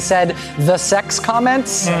about when he said the sex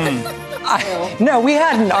comments, no, we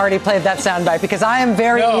hadn't already played that soundbite because I am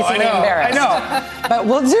very easily embarrassed. I know. But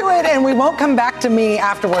we'll do it, and we won't come back to me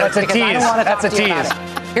afterwards because I don't want to talk to you about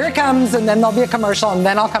it. Here it comes, and then there'll be a commercial, and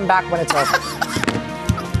then I'll come back when it's over.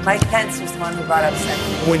 Mike Pence was the one who brought up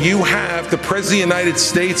sex. When you have the President of the United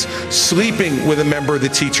States sleeping with a member of the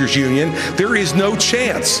teachers union, there is no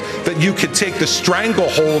chance that you could take the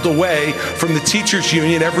stranglehold away from the teachers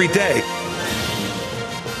union every day.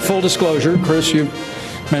 Full disclosure, Chris, you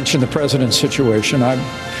mentioned the president's situation.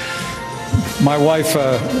 My wife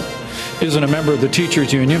isn't a member of the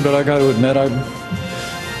teachers union, but I got to admit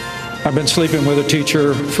I've been sleeping with a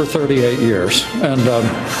teacher for 38 years. And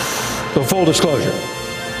so full disclosure.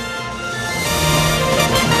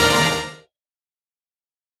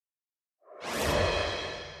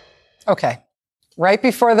 Okay. Right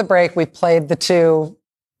before the break, we played the two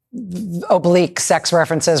oblique sex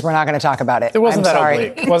references. We're not going to talk about it. It wasn't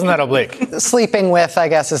oblique. It wasn't that oblique. Sleeping with, I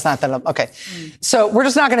guess, is not that. Okay. So we're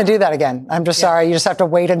just not going to do that again. I'm just sorry. You just have to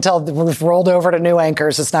wait until we've rolled over to new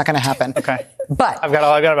anchors. It's not going to happen. Okay. But I've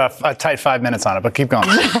got about a tight 5 minutes on it, but keep going.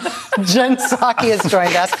 Jen Psaki has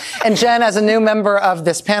joined us. And Jen, as a new member of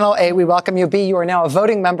this panel, A, we welcome you. B, you are now a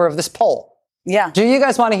voting member of this poll. Yeah. Do you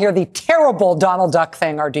guys want to hear the terrible Donald Duck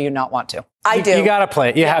thing, or do you not want to? I do. You got to play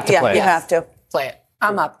it. You have to play it. You have to. Play it.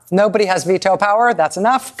 I'm up. Nobody has veto power. That's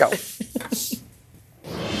enough. Go.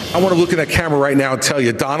 I want to look at that camera right now and tell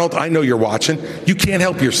you, Donald, I know you're watching. You can't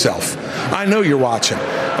help yourself. I know you're watching,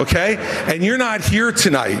 okay? And you're not here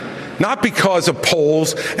tonight, not because of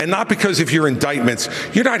polls and not because of your indictments.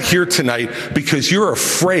 You're not here tonight because you're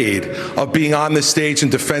afraid of being on the stage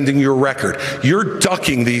and defending your record. You're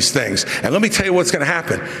ducking these things. And let me tell you what's going to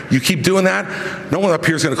happen. You keep doing that, no one up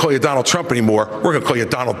here is going to call you Donald Trump anymore. We're going to call you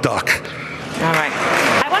Donald Duck. All right.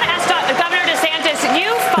 I want to ask Governor DeSantis,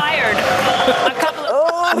 you fired a couple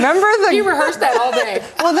of... Remember You rehearsed that all day.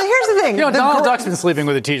 Well, here's the thing. Donald Duck's been sleeping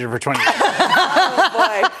with a teacher for 20 years. Oh,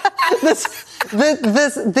 boy.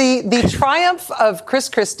 The triumph of Chris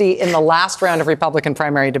Christie in the last round of Republican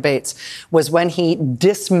primary debates was when he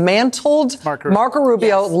dismantled Marco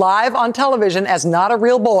Rubio live on television as not a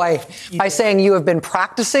real boy by saying, you have been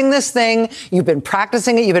practicing this thing. You've been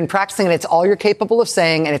practicing it. It's all you're capable of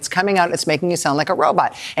saying. And it's coming out. It's making you sound like a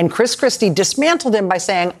robot. And Chris Christie dismantled him by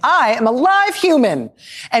saying, I am a live human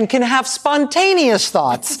and can have spontaneous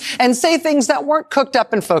thoughts and say things that weren't cooked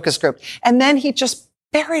up in focus group. And then he just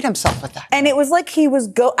buried himself with that. And it was like he was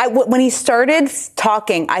when he started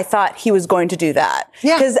talking, I thought he was going to do that.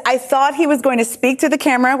 Yeah. Because I thought he was going to speak to the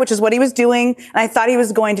camera, which is what he was doing. And I thought he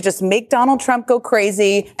was going to just make Donald Trump go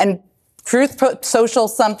crazy and Truth Social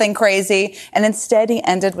something crazy. And instead he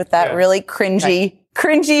ended with that really cringy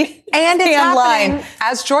and it's happening,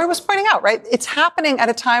 as Joy was pointing out, right? It's happening at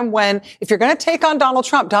a time when if you're going to take on Donald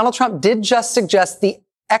Trump did just suggest the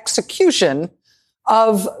execution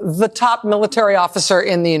of the top military officer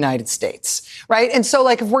in the United States, right? And so,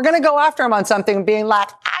 like, if we're going to go after him on something, being like,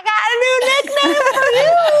 I got a new nickname for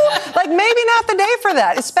you, like, maybe not the day for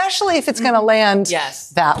that, especially if it's going to land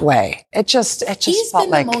that way. It just He's felt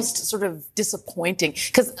been like the most sort of disappointing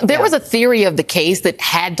because there was a theory of the case that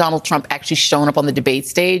had Donald Trump actually shown up on the debate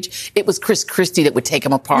stage, it was Chris Christie that would take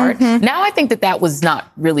him apart. Now I think that was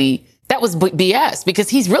not really, that was BS because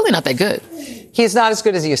he's really not that good. He's not as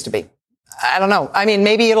good as he used to be. I don't know. I mean,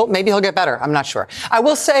 maybe he'll get better. I'm not sure. I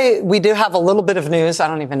will say we do have a little bit of news. I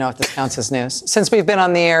don't even know if this counts as news. Since we've been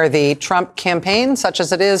on the air, the Trump campaign, such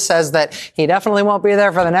as it is, says that he definitely won't be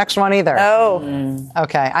there for the next one either.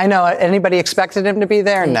 Okay. I know. Anybody expected him to be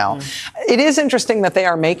there? No. It is interesting that they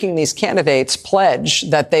are making these candidates pledge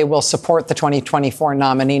that they will support the 2024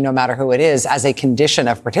 nominee, no matter who it is, as a condition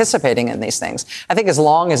of participating in these things. I think as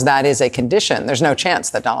long as that is a condition, there's no chance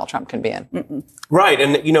that Donald Trump can be in. Right.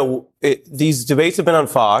 And, these debates have been on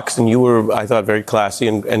Fox, and you were, I thought, very classy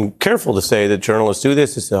and careful to say that journalists do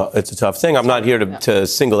this. It's a tough thing. I'm not here to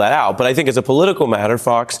single that out, but I think as a political matter,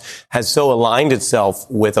 Fox has so aligned itself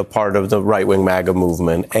with a part of the right-wing MAGA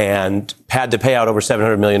movement and had to pay out over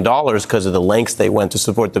 $700 million because of the lengths they went to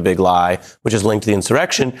support the big lie, which is linked to the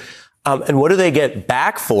insurrection. And what do they get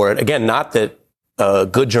back for it? Again, not that a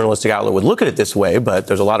good journalistic outlet would look at it this way, but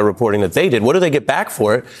there's a lot of reporting that they did. What do they get back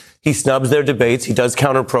for it? He snubs their debates. He does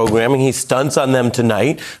counter-programming. He stunts on them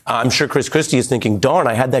tonight. I'm sure Chris Christie is thinking, darn,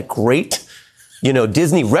 I had that great,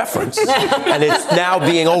 Disney reference. And it's now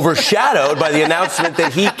being overshadowed by the announcement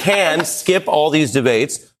that he can skip all these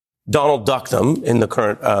debates, Donald Duck them in the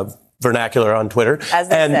current vernacular on Twitter, as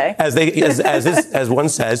they say, as one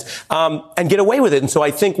says, and get away with it. And so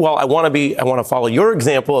I think, while I want to follow your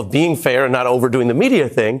example of being fair and not overdoing the media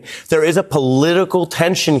thing, there is a political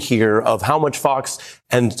tension here of how much Fox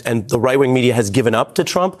and the right-wing media has given up to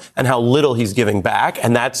Trump and how little he's giving back.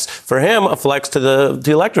 And that's, for him, a flex to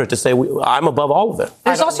the electorate to say, I'm above all of it.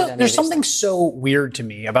 There's something so weird to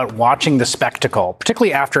me about watching the spectacle,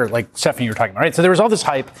 particularly after, like Stephanie, you were talking about, right? So there was all this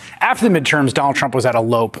hype. After the midterms, Donald Trump was at a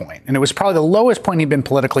low point. And it was probably the lowest point he'd been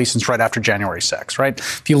politically since right after January 6th, right?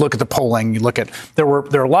 If you look at the polling, you look at, there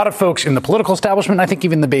are a lot of folks in the political establishment, I think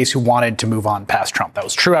even the base, who wanted to move on past Trump. That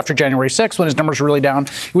was true after January 6th when his numbers were really down.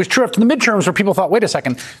 It was true after the midterms where people thought, wait a second,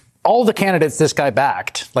 all the candidates this guy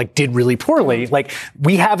backed, did really poorly.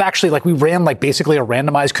 We have actually, we ran, basically a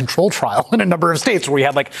randomized control trial in a number of states where we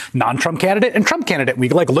had, non-Trump candidate and Trump candidate. We,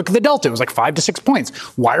 look at the delta. It was 5 to 6 points.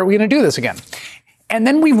 Why are we going to do this again? And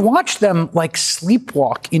then we've watched them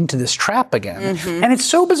sleepwalk into this trap again. Mm-hmm. And it's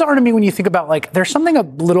so bizarre to me when you think about there's something a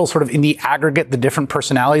little sort of in the aggregate, the different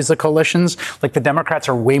personalities of coalitions. The Democrats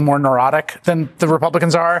are way more neurotic than the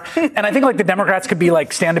Republicans are. And I think the Democrats could be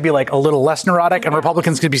stand to be a little less neurotic, and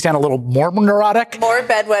Republicans could be stand a little more neurotic. More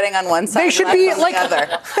bedwetting on one side. They should be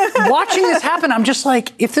watching this happen. I'm just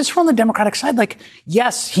if this were on the Democratic side,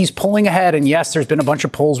 yes, he's pulling ahead, and yes, there's been a bunch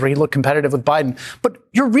of polls where he looked competitive with Biden, but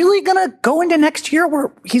you're really going to go into next year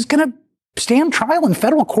where he's going to stand trial in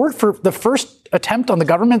federal court for the first attempt on the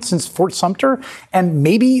government since Fort Sumter, and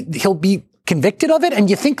maybe he'll be convicted of it, and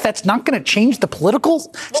you think that's not going to change the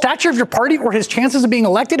political stature of your party or his chances of being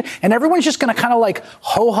elected, and everyone's just going to kind of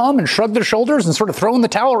ho-hum and shrug their shoulders and sort of throw in the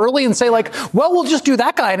towel early and say well, we'll just do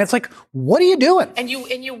that guy. And it's what are you doing? And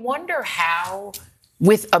you wonder how,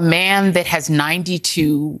 with a man that has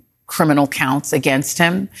 92 criminal counts against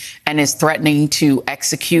him and is threatening to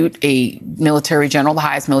execute a military general, the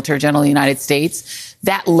highest military general in the United States,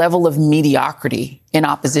 that level of mediocrity in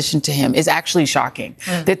opposition to him is actually shocking.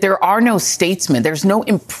 That there are no statesmen, there's no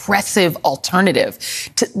impressive alternative.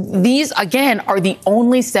 These, again, are the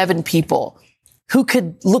only 7 people who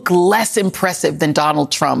could look less impressive than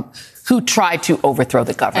Donald Trump, who tried to overthrow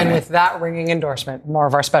the government. And with that ringing endorsement, more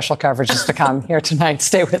of our special coverage is to come here tonight.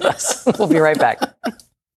 Stay with us. We'll be right back.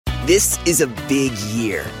 This is a big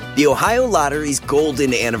year. The Ohio Lottery's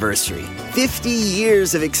golden anniversary. 50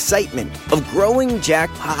 years of excitement, of growing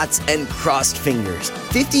jackpots and crossed fingers.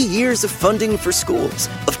 50 years of funding for schools,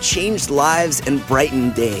 of changed lives and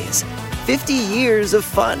brightened days. 50 years of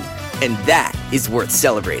fun. And that is worth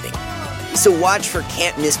celebrating. So watch for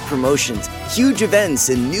can't-miss promotions, huge events,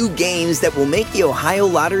 and new games that will make the Ohio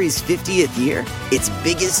Lottery's 50th year its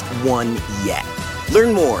biggest one yet.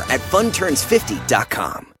 Learn more at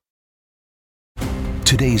funturns50.com.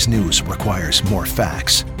 Today's news requires more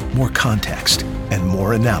facts, more context, and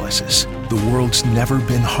more analysis. The world's never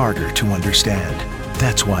been harder to understand.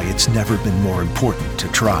 That's why it's never been more important to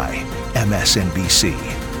try. MSNBC.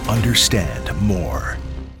 Understand more.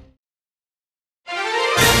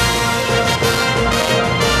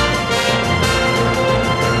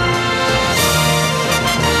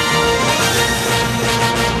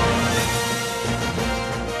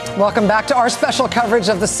 Welcome back to our special coverage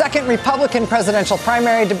of the second Republican presidential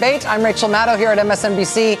primary debate. I'm Rachel Maddow here at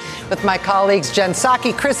MSNBC with my colleagues Jen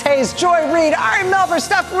Psaki, Chris Hayes, Joy Reid, Ari Melber,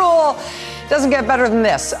 Steph Rule. Doesn't get better than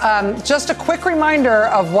this. Just a quick reminder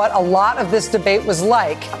of what a lot of this debate was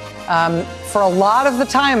like. For a lot of the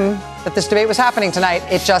time that this debate was happening tonight,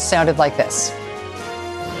 it just sounded like this.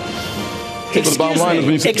 Excuse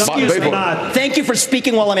me. Thank you for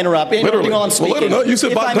speaking while I'm interrupting. While I'm speaking. Well, you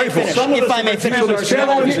said Biden paid for. If I may finish. You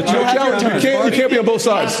can't be on both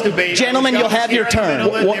sides. Gentlemen, you'll have your turn.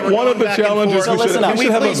 One of the challenges we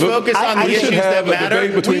should have focus on the issues that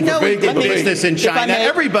matter. We know he did this in China.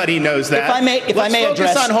 Everybody knows that. If I may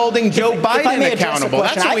address. Focus on holding Joe Biden accountable.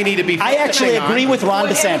 That's what we need to be focusing on. I actually agree with Ron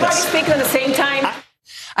DeSantis. Speaking at the same time.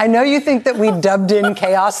 I know you think that we dubbed in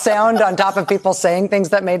chaos sound on top of people saying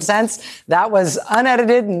things that made sense. That was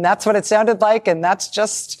unedited, and that's what it sounded like, and that's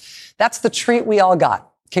That's the treat we all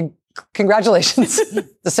got. Congratulations.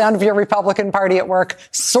 The sound of your Republican Party at work,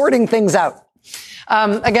 sorting things out.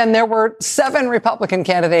 Again, there were 7 Republican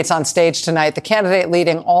candidates on stage tonight. The candidate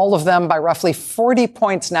leading all of them by roughly 40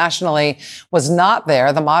 points nationally was not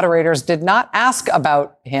there. The moderators did not ask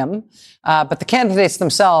about him, but the candidates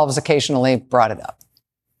themselves occasionally brought it up.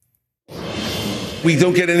 We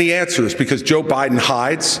don't get any answers because Joe Biden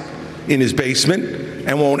hides in his basement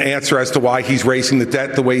and won't answer as to why he's raising the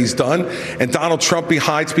debt the way he's done. And Donald Trump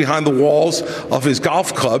hides behind the walls of his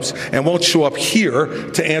golf clubs and won't show up here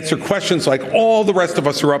to answer questions like all the rest of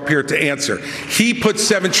us are up here to answer. He put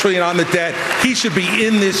 $7 trillion on the debt. He should be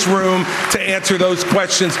in this room to answer those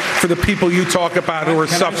questions for the people you talk about who are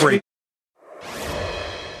suffering.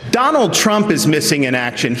 Donald Trump is missing in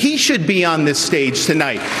action. He should be on this stage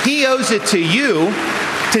tonight. He owes it to you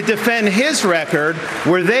to defend his record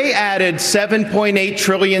where they added $7.8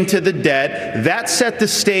 trillion to the debt. That set the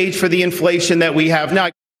stage for the inflation that we have now.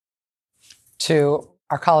 To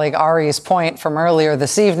our colleague Ari's point from earlier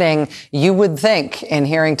this evening, you would think in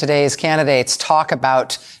hearing today's candidates talk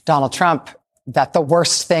about Donald Trump that the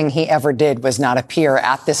worst thing he ever did was not appear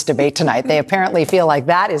at this debate tonight. They apparently feel like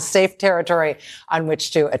that is safe territory on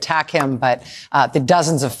which to attack him. But the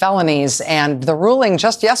dozens of felonies and the ruling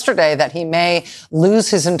just yesterday that he may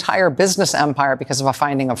lose his entire business empire because of a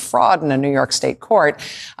finding of fraud in a New York state court,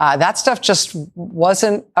 that stuff just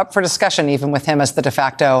wasn't up for discussion, even with him as the de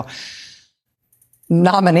facto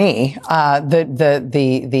nominee, the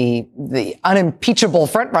unimpeachable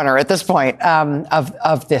frontrunner at this point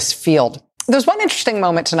of this field. There's one interesting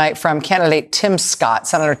moment tonight from candidate Tim Scott,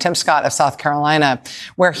 Senator Tim Scott of South Carolina,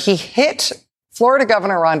 where he hit Florida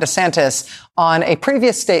Governor Ron DeSantis on a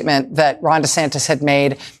previous statement that Ron DeSantis had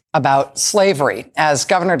made about slavery, as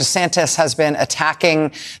Governor DeSantis has been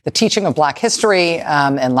attacking the teaching of Black history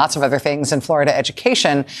and lots of other things in Florida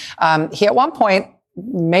education. He at one point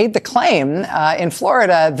made the claim in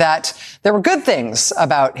Florida that there were good things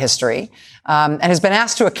about history, and has been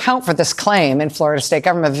asked to account for this claim in Florida state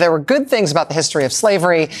government. There were good things about the history of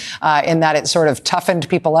slavery in that it sort of toughened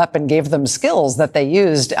people up and gave them skills that they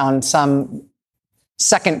used on some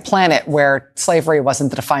second planet where slavery wasn't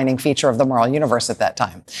the defining feature of the moral universe at that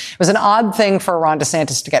time. It was an odd thing for Ron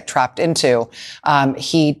DeSantis to get trapped into.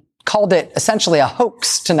 He called it essentially a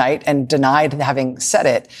hoax tonight and denied having said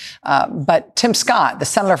it. But Tim Scott, the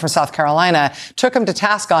senator from South Carolina, took him to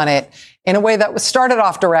task on it in a way that was started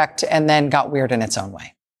off direct and then got weird in its own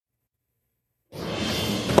way.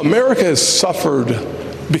 America has suffered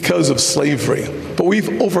because of slavery, but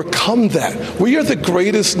we've overcome that. We are the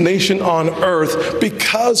greatest nation on earth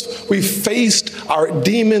because we faced our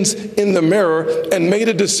demons in the mirror and made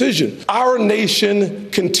a decision. Our nation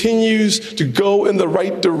continues to go in the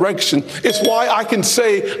right direction. It's why I can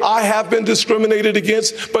say I have been discriminated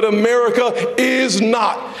against, but America is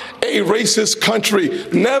not a racist country.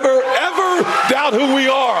 Never, ever doubt who we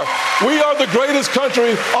are. We are the greatest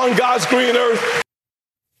country on God's green earth.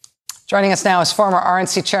 Joining us now is former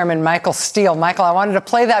RNC chairman Michael Steele. Michael, I wanted to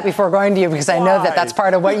play that before going to you because I know that that's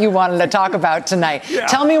part of what you wanted to talk about tonight. Yeah.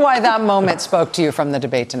 Tell me why that moment spoke to you from the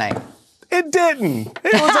debate tonight. It didn't.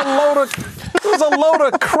 It was a load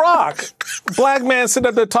of crock. Black man sitting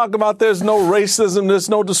up there talking about there's no racism, there's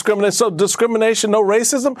no discrimination. So discrimination, no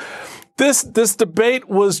racism. This debate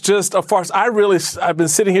was just a farce. I've been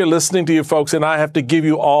sitting here listening to you folks, and I have to give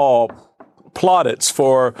you all plaudits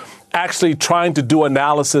for actually trying to do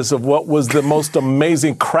analysis of what was the most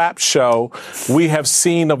amazing crap show we have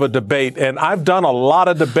seen of a debate. And I've done a lot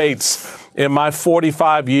of debates in my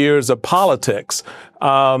 45 years of politics.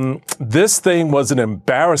 This thing was an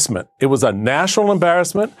embarrassment. It was a national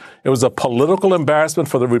embarrassment. It was a political embarrassment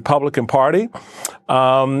for the Republican Party.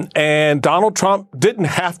 And Donald Trump didn't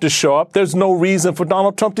have to show up. There's no reason for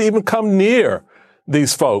Donald Trump to even come near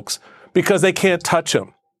these folks because they can't touch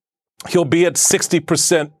him. He'll be at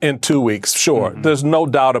 60% in 2 weeks, sure. Mm-hmm. There's no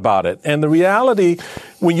doubt about it. And the reality,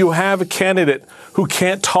 when you have a candidate who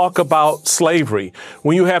can't talk about slavery,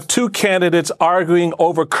 when you have two candidates arguing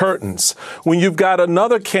over curtains, when you've got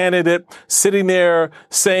another candidate sitting there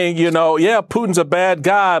saying, yeah, Putin's a bad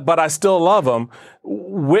guy, but I still love him,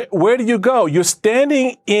 where do you go? You're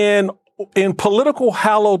standing in political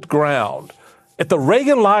hallowed ground at the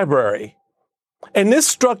Reagan Library. And this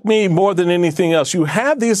struck me more than anything else. You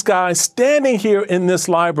have these guys standing here in this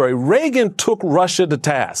library. Reagan took Russia to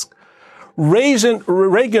task.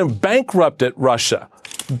 Reagan bankrupted Russia,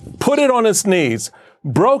 put it on its knees,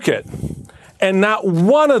 broke it. And not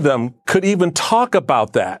one of them could even talk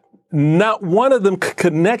about that. Not one of them could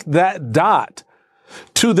connect that dot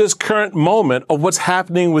to this current moment of what's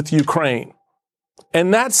happening with Ukraine.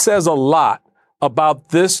 And that says a lot about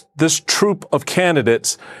this troop of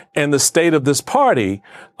candidates and the state of this party.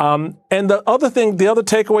 And the other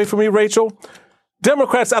takeaway for me, Rachel,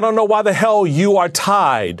 Democrats, I don't know why the hell you are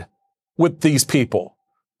tied with these people.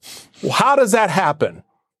 How does that happen?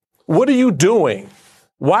 What are you doing?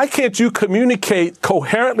 Why can't you communicate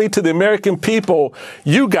coherently to the American people?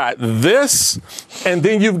 You got this, and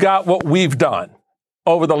then you've got what we've done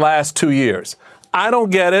over the last 2 years. I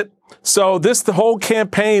don't get it. So the whole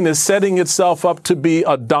campaign is setting itself up to be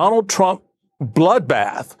a Donald Trump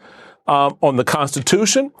bloodbath on the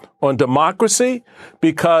Constitution, on democracy,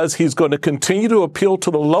 because he's going to continue to appeal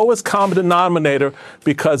to the lowest common denominator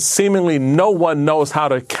because seemingly no one knows how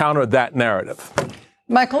to counter that narrative.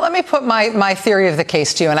 Michael, let me put my theory of the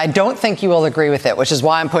case to you, and I don't think you will agree with it, which is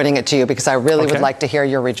why I'm putting it to you, because I really would like to hear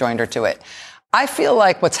your rejoinder to it. I feel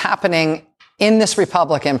like what's happening in this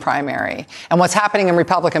Republican primary and what's happening in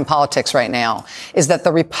Republican politics right now is that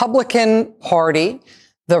the Republican Party,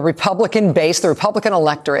 the Republican base, the Republican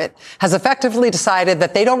electorate has effectively decided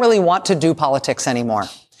that they don't really want to do politics anymore.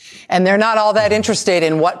 And they're not all that interested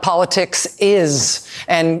in what politics is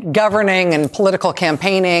and governing and political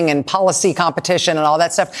campaigning and policy competition and all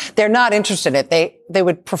that stuff. They're not interested in it. They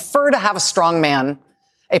would prefer to have a strong man,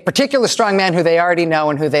 a particular strong man who they already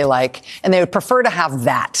know and who they like, and they would prefer to have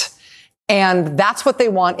that. And that's what they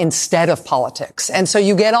want instead of politics. And so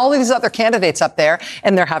you get all of these other candidates up there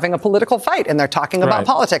and they're having a political fight and they're talking about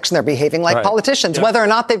politics and they're behaving like politicians, whether or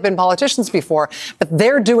not they've been politicians before, but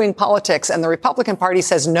they're doing politics. And the Republican Party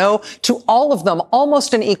says no to all of them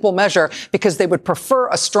almost in equal measure because they would prefer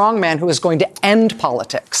a strong man who is going to end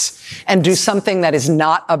politics and do something that is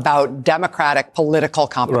not about democratic political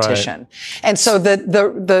competition. And so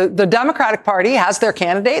the Democratic Party has their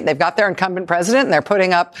candidate. They've got their incumbent president and they're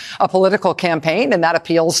putting up a political campaign, and that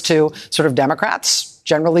appeals to sort of Democrats,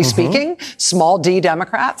 generally speaking, small d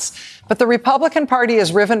Democrats. But the Republican Party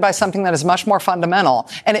is driven by something that is much more fundamental,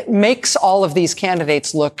 and it makes all of these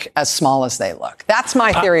candidates look as small as they look. That's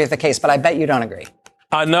my theory of the case, but I bet you don't agree.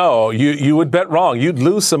 I know. You would bet wrong. You'd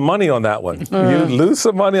lose some money on that one. You'd lose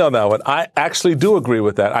some money on that one. I actually do agree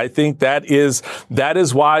with that. I think that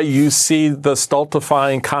is why you see the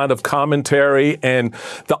stultifying kind of commentary and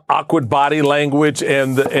the awkward body language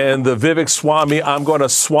and the Vivek Swami, I'm going to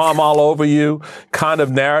swam all over you kind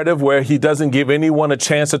of narrative where he doesn't give anyone a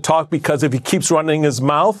chance to talk because if he keeps running his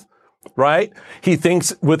mouth, right? He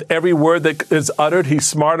thinks with every word that is uttered, he's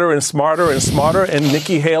smarter and smarter and smarter. And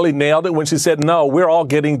Nikki Haley nailed it when she said, no, we're all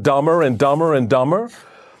getting dumber and dumber and dumber.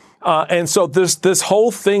 And so this whole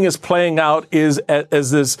thing is playing out as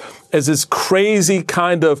this crazy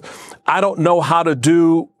kind of, I don't know how to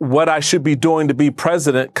do what I should be doing to be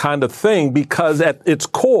president kind of thing, because at its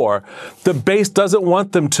core, the base doesn't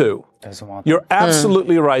want them to. You're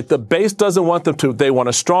absolutely right. The base doesn't want them to. They want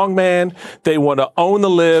a strong man. They want to own the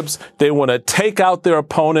libs. They want to take out their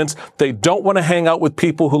opponents. They don't want to hang out with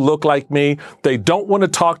people who look like me. They don't want to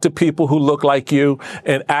talk to people who look like you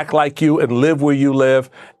and act like you and live where you live.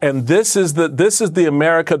 And this is the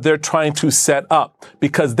America they're trying to set up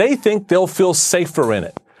because they think they'll feel safer in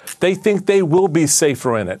it. They think they will be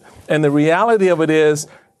safer in it. And the reality of it is,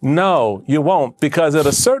 no, you won't, because at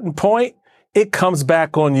a certain point, it comes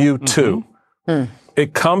back on you too.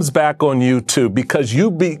 It comes back on you too, because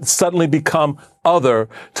you suddenly become other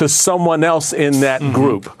to someone else in that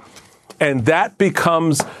group. And that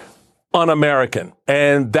becomes un-American.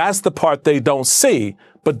 And that's the part they don't see.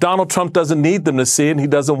 But Donald Trump doesn't need them to see it, and he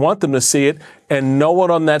doesn't want them to see it. And no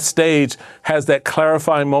one on that stage has that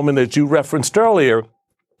clarifying moment that you referenced earlier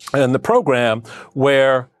in the program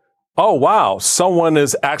where, oh, wow, someone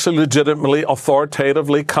is actually legitimately,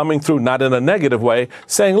 authoritatively coming through, not in a negative way,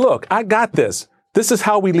 saying, look, I got this. This is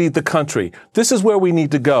how we lead the country. This is where we need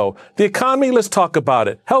to go. The economy, let's talk about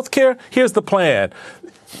it. Healthcare, here's the plan.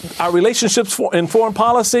 Our relationships in foreign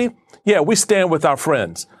policy, yeah, we stand with our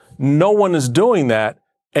friends. No one is doing that.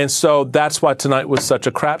 And so that's why tonight was such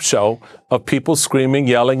a crap show of people screaming,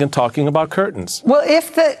 yelling, and talking about curtains. Well,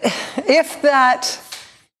 if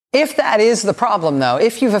that is the problem, though,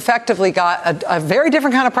 if you've effectively got a very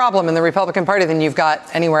different kind of problem in the Republican Party than you've got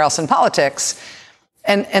anywhere else in politics,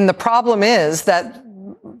 and the problem is that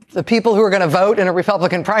the people who are going to vote in a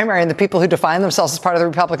Republican primary and the people who define themselves as part of the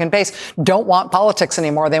Republican base don't want politics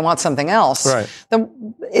anymore. They want something else. Right.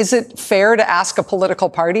 Then is it fair to ask a political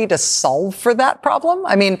party to solve for that problem?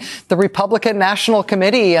 I mean, the Republican National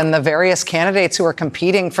Committee and the various candidates who are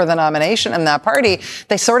competing for the nomination in that party,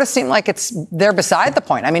 they sort of seem like they're beside the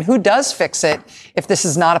point. I mean, who does fix it if this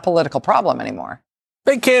is not a political problem anymore?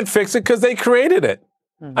 They can't fix it because they created it.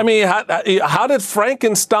 I mean, how did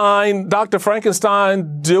Dr.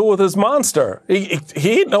 Frankenstein, deal with his monster? He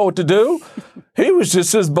didn't know what to do. He was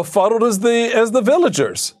just as befuddled as the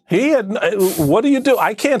villagers. What do you do?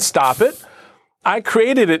 I can't stop it. I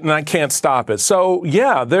created it and I can't stop it. So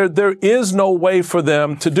yeah, there is no way for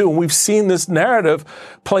them to do. And we've seen this narrative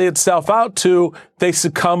play itself out to they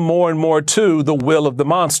succumb more and more to the will of the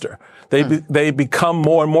monster. They become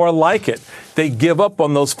more and more like it. They give up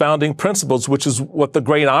on those founding principles, which is what the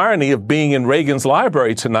great irony of being in Reagan's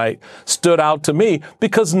library tonight stood out to me,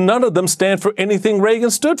 because none of them stand for anything Reagan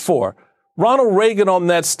stood for. Ronald Reagan on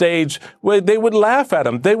that stage, they would laugh at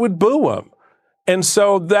him. They would boo him. And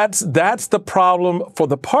so that's the problem for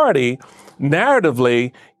the party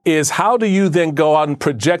narratively, is how do you then go out and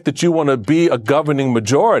project that you want to be a governing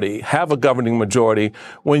majority, have a governing majority,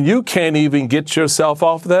 when you can't even get yourself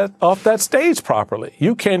off that stage properly?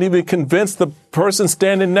 You can't even convince the person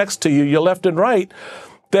standing next to you, your left and right,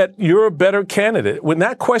 that you're a better candidate. When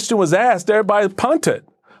that question was asked, everybody punted.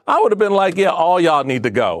 I would have been like, yeah, all y'all need to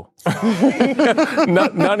go.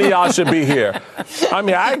 None of y'all should be here. I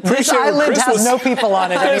mean, I appreciate this island has no people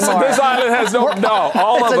on it anymore. This island has no,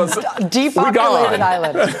 all of us. Depopulated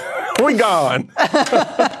island. We gone.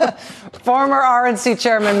 Former RNC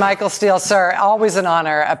Chairman Michael Steele, sir, always an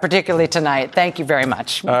honor, particularly tonight. Thank you very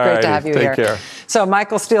much. Great to have you here. Take care. So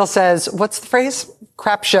Michael Steele says, what's the phrase?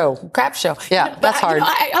 Crap show. Crap show. Yeah, that's hard.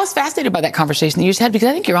 I was fascinated by that conversation that you just had, because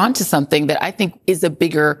I think you're onto something that I think is a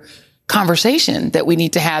bigger conversation that we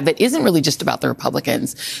need to have that isn't really just about the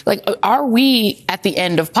Republicans. Like, are we at the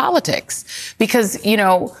end of politics? Because,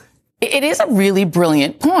 it is a really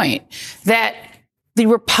brilliant point that the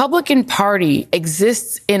Republican Party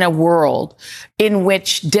exists in a world in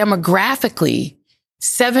which demographically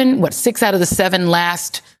 6 out of the 7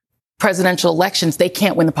 last presidential elections, they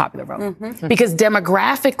can't win the popular vote. Mm-hmm. Because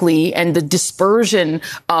demographically and the dispersion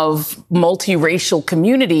of multiracial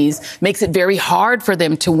communities makes it very hard for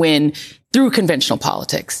them to win through conventional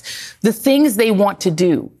politics. The things they want to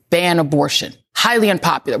do, ban abortion, highly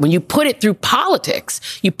unpopular. When you put it through politics,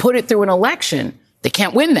 you put it through an election, they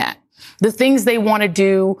can't win that. The things they want to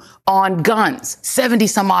do on guns,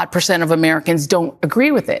 70% of Americans don't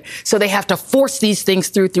agree with it. So they have to force these things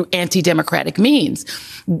through anti-democratic means.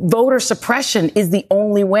 Voter suppression is the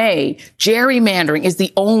only way. Gerrymandering is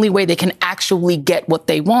the only way they can actually get what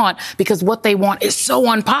they want, because what they want is so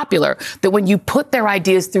unpopular that when you put their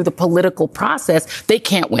ideas through the political process, they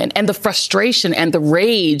can't win. And the frustration and the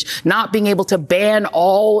rage, not being able to ban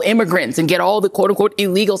all immigrants and get all the quote unquote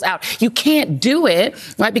illegals out. You can't do it,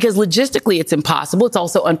 right? Because logistically it's impossible. It's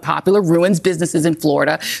also unpopular, ruins businesses in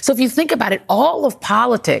Florida. So if you think about it, all of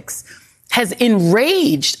politics has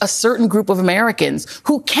enraged a certain group of Americans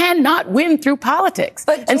who cannot win through politics.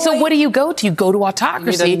 So what do you go to? You go to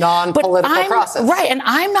autocracy. You need a non-political process. Right. And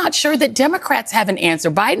I'm not sure that Democrats have an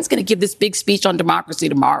answer. Biden's going to give this big speech on democracy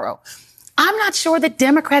tomorrow. I'm not sure that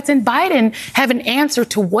Democrats and Biden have an answer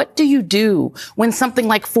to what do you do when something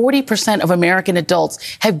like 40% of American adults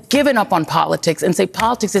have given up on politics and say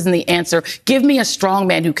politics isn't the answer. Give me a strong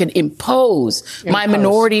man who can impose my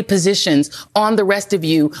minority positions on the rest of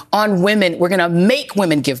you, on women. We're going to make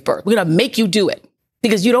women give birth. We're going to make you do it.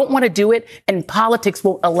 Because you don't want to do it, and politics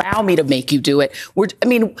won't allow me to make you do it.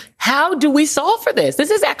 How do we solve for this? This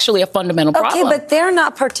is actually a fundamental problem. Okay, but they're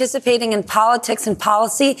not participating in politics and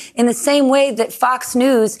policy in the same way that Fox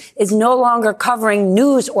News is no longer covering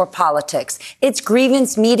news or politics. It's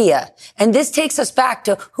grievance media. And this takes us back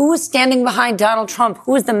to who was standing behind Donald Trump,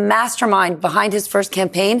 who was the mastermind behind his first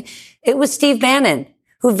campaign. It was Steve Bannon,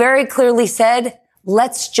 who very clearly said,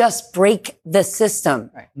 let's just break the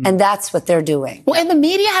system. Right. And that's what they're doing. Well, and the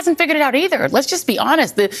media hasn't figured it out either. Let's just be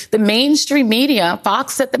honest. The mainstream media,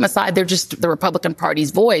 Fox set them aside. They're just the Republican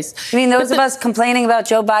Party's voice. You mean those of us complaining about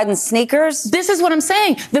Joe Biden's sneakers? This is what I'm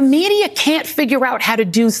saying. The media can't figure out how to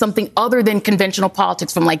do something other than conventional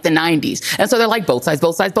politics from like the 90s. And so they're like both sides,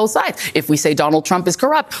 both sides, both sides. If we say Donald Trump is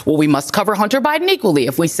corrupt, well, we must cover Hunter Biden equally.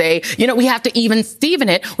 If we say, we have to even Steven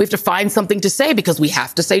it, we have to find something to say because we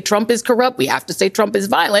have to say Trump is corrupt. We have to say Trump is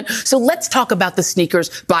violent. So let's talk about the sneakers.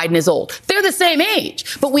 Biden is old. They're the same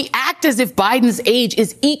age, but we act as if Biden's age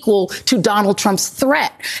is equal to Donald Trump's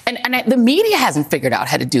threat. And the media hasn't figured out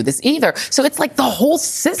how to do this either. So it's like the whole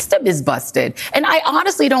system is busted. And I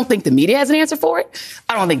honestly don't think the media has an answer for it.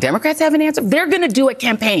 I don't think Democrats have an answer. They're going to do a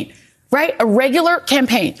campaign, right? A regular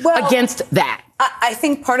campaign against that. I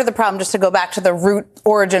think part of the problem, just to go back to the root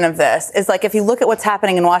origin of this, is like if you look at what's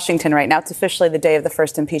happening in Washington right now, it's officially the day of the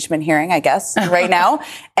first impeachment hearing, I guess, right now.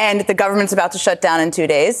 And the government's about to shut down in 2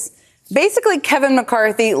 days. Basically, Kevin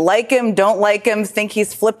McCarthy, like him, don't like him, think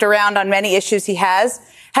he's flipped around on many issues he has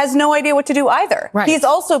no idea what to do either. Right. He's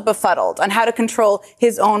also befuddled on how to control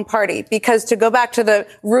his own party. Because to go back to the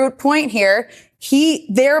root point here,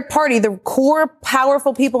 Their party, the core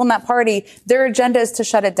powerful people in that party, their agenda is to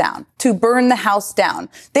shut it down, to burn the House down.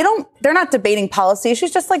 They're not debating policy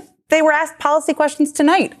issues, just like they were asked policy questions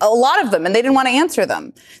tonight, a lot of them, and they didn't want to answer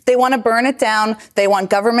them. They want to burn it down. They want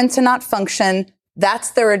government to not function.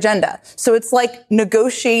 That's their agenda. So it's like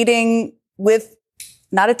negotiating with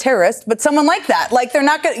not a terrorist, but someone like that. Like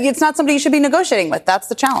it's not somebody you should be negotiating with. That's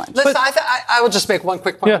the challenge. Listen, I will just make one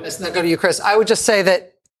quick point on this and then go to you, Chris. I would just say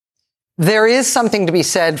that there is something to be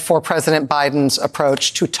said for President Biden's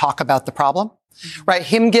approach to talk about the problem. Right.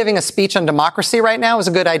 Him giving a speech on democracy right now is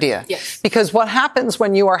a good idea. Yes. Because what happens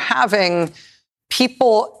when you are having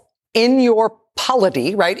people in your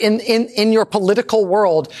polity, right, in your political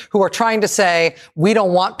world who are trying to say, we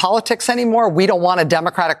don't want politics anymore. We don't want a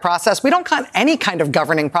democratic process. We don't want any kind of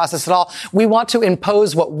governing process at all. We want to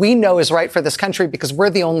impose what we know is right for this country because we're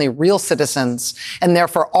the only real citizens and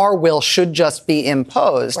therefore our will should just be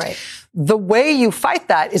imposed. Right. The way you fight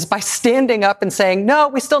that is by standing up and saying, no,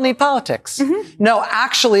 we still need politics. Mm-hmm. No,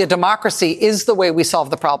 actually, a democracy is the way we solve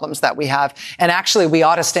the problems that we have. And actually, we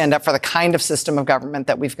ought to stand up for the kind of system of government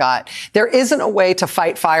that we've got. There isn't a way to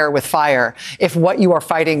fight fire with fire if what you are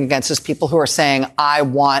fighting against is people who are saying, I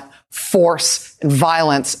want force and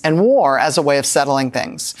violence and war as a way of settling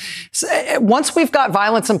things. So once we've got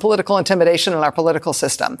violence and political intimidation in our political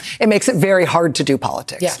system, it makes it very hard to do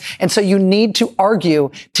politics. Yeah. And so you need to argue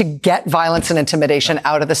to get violence and intimidation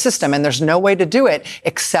out of the system. And there's no way to do it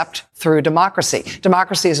except through democracy.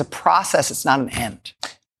 Democracy is a process. It's not an end.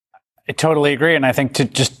 I totally agree. And I think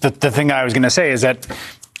the thing I was going to say is that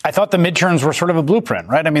I thought the midterms were sort of a blueprint,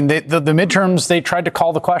 right? I mean, the midterms, they tried to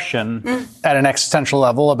call the question at an existential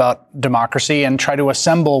level about democracy and try to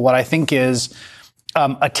assemble what I think is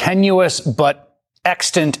a tenuous but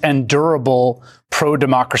extant and durable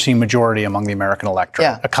pro-democracy majority among the American electorate.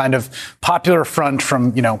 Yeah. A kind of popular front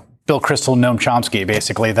from, Bill Kristol and Noam Chomsky,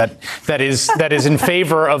 basically, that is in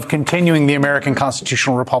favor of continuing the American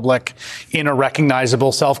constitutional republic in a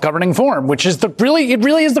recognizable self-governing form, which is it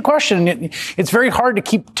really is the question. It's very hard to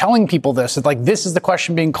keep telling people this. It's like, this is the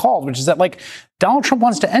question being called, which is that, like, Donald Trump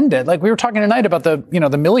wants to end it. Like, we were talking tonight about the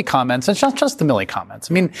Milley comments. It's not just the Milley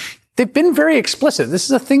comments. I mean, they've been very explicit. This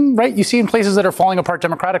is a thing, right? You see in places that are falling apart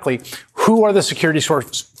democratically, who are the security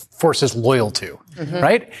forces loyal to,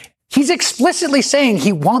 right? He's explicitly saying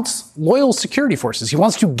he wants loyal security forces. He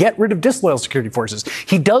wants to get rid of disloyal security forces.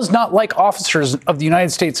 He does not like officers of the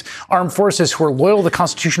United States Armed Forces who are loyal to the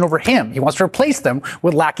Constitution over him. He wants to replace them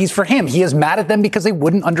with lackeys for him. He is mad at them because they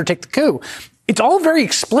wouldn't undertake the coup. It's all very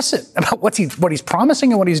explicit about what he's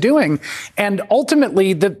promising and what he's doing. And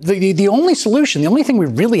ultimately, the only solution, the only thing we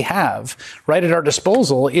really have right at our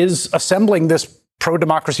disposal is assembling this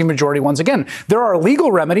pro-democracy majority once again. There are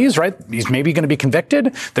legal remedies, right? He's maybe going to be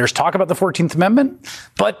convicted. There's talk about the 14th Amendment.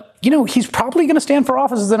 But, he's probably going to stand for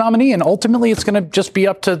office as the nominee, and ultimately it's going to just be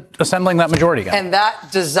up to assembling that majority again. And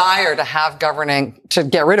that desire to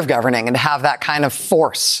get rid of governing and to have that kind of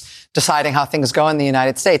force deciding how things go in the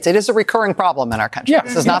United States. It is a recurring problem in our country.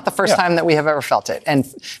 This is not the first time that we have ever felt it. And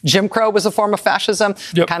Jim Crow was a form of fascism,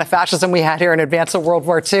 the kind of fascism we had here in advance of World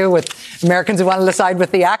War II with Americans who wanted to side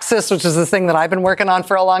with the Axis, which is the thing that I've been working on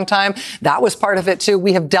for a long time. That was part of it, too.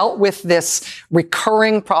 We have dealt with this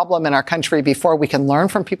recurring problem in our country before. We can learn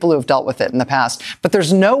from people who have dealt with it in the past. But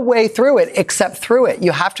there's no way through it except through it.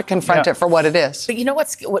 You have to confront it for what it is.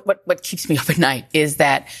 But what keeps me up at night is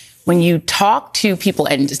that when you talk to people,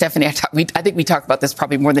 and Stephanie, I think we talk about this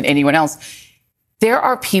probably more than anyone else, there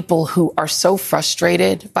are people who are so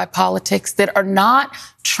frustrated by politics that are not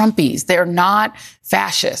Trumpies. They're not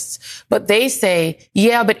fascists. But they say,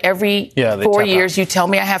 but every 4 years you tell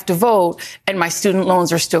me I have to vote and my student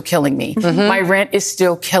loans are still killing me. Mm-hmm. My rent is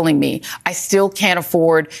still killing me. I still can't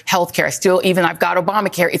afford health care. I've got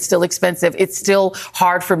Obamacare. It's still expensive. It's still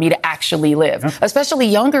hard for me to actually live, especially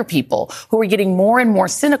younger people who are getting more and more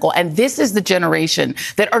cynical. And this is the generation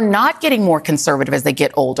that are not getting more conservative as they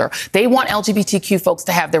get older. They want LGBTQ folks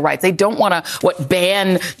to have their rights. They don't want to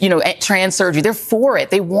ban, trans surgery. They're for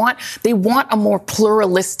it. They want a more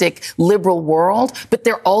pluralistic, liberal world, but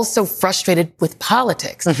they're also frustrated with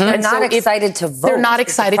politics. Mm-hmm. They're not excited to vote. They're not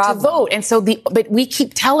excited to vote. And so but we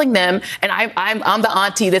keep telling them, and I'm the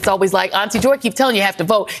auntie that's always like, Auntie Joy, keep telling you have to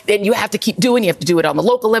vote. Then you have to keep doing, you have to do it on the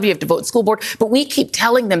local level, you have to vote in school board. But we keep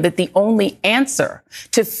telling them that the only answer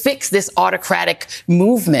to fix this autocratic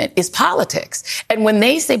movement is politics. And when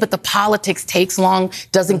they say, but the politics takes long,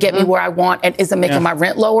 doesn't get me where I want, and isn't making my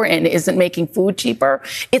rent lower, and isn't making food cheaper,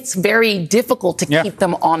 there, it's very difficult to keep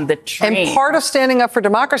them on the train. And part of standing up for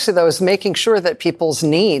democracy, though, is making sure that people's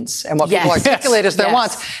needs and what people articulate as their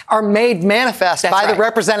wants are made manifest by the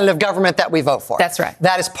representative government that we vote for. That's right.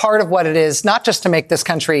 That is part of what it is, not just to make this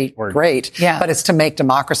country great, but it's to make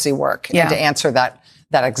democracy work and to answer that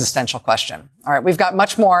existential question. All right, we've got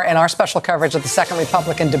much more in our special coverage of the second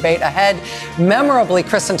Republican debate ahead, memorably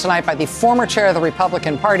christened tonight by the former chair of the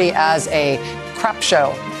Republican Party as a crap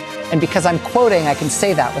show. And because I'm quoting, I can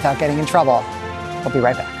say that without getting in trouble. We'll be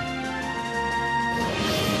right back.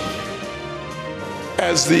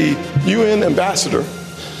 As the UN ambassador,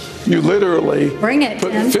 you literally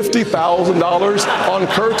put $50,000 on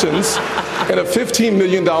curtains in a $15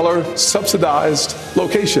 million subsidized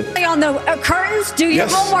location. On the curtains, do your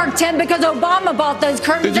homework, Tim, because Obama bought those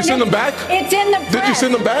curtains. Did you send them back? It's in the press. Did you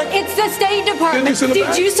send them back? It's the State Department. Did you send them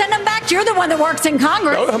back? Did you send them back? You're the one that works in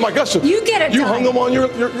Congress. Oh my gosh. You get it You done. hung them on your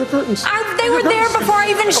curtains. They were there before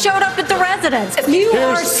I even showed up at the residence. You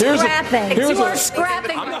are scrapping. You are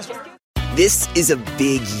scrapping. This is a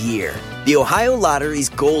big year. The Ohio Lottery's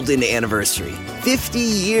golden anniversary. 50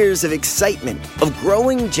 years of excitement, of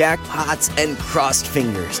growing jackpots and crossed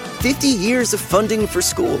fingers. 50 years of funding for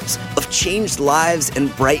schools, of changed lives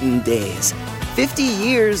and brightened days. 50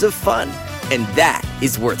 years of fun. And that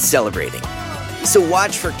is worth celebrating. So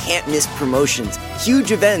watch for can't-miss promotions,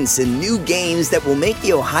 huge events, and new games that will make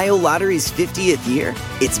the Ohio Lottery's 50th year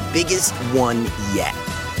its biggest one yet.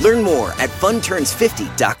 Learn more at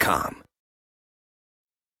funturns50.com.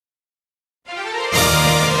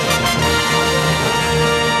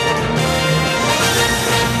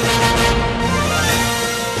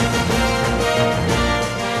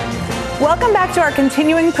 Welcome back to our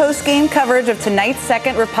continuing post-game coverage of tonight's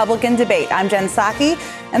second Republican debate. I'm Jen Psaki,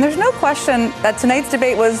 and there's no question that tonight's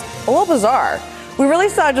debate was a little bizarre. We really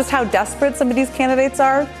saw just how desperate some of these candidates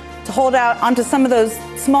are to hold out onto some of those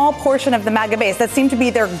small portion of the MAGA base that seemed to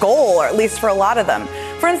be their goal, or at least for a lot of them.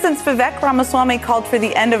 For instance, Vivek Ramaswamy called for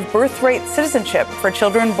the end of birthright citizenship for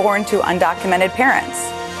children born to undocumented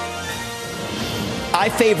parents. I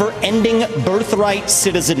favor ending birthright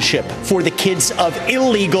citizenship for the kids of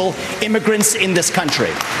illegal immigrants in this country.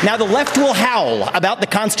 Now, the left will howl about the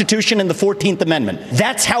Constitution and the 14th Amendment.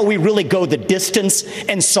 That's how we really go the distance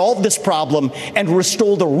and solve this problem and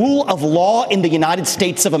restore the rule of law in the United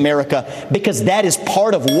States of America, because that is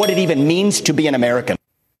part of what it even means to be an American.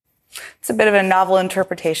 It's a bit of a novel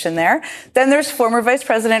interpretation there. Then there's former Vice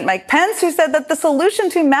President Mike Pence, who said that the solution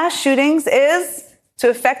to mass shootings is to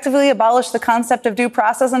effectively abolish the concept of due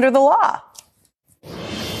process under the law.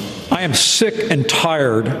 I am sick and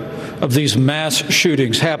tired of these mass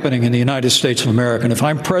shootings happening in the United States of America. And if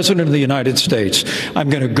I'm president of the United States, I'm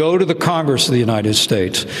going to go to the Congress of the United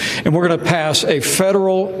States, and we're going to pass a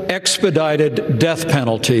federal expedited death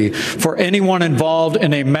penalty for anyone involved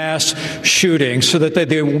in a mass shooting so that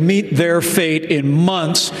they will meet their fate in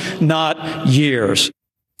months, not years.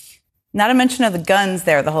 Not a mention of the guns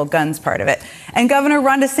there, the whole guns part of it. And Governor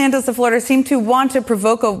Ron DeSantis of Florida seemed to want to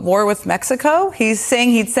provoke a war with Mexico. He's saying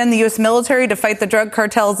he'd send the U.S. military to fight the drug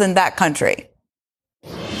cartels in that country.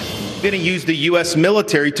 We're going to use the U.S.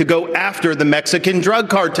 military to go after the Mexican drug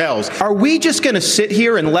cartels. Are we just going to sit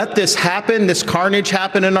here and let this happen, this carnage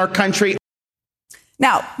happen in our country?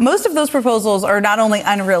 Now, most of those proposals are not only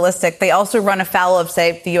unrealistic, they also run afoul of,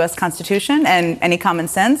 say, the U.S. Constitution and any common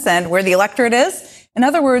sense and where the electorate is. In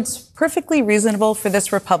other words, perfectly reasonable for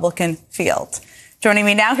this Republican field. Joining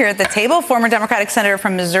me now here at the table, former Democratic Senator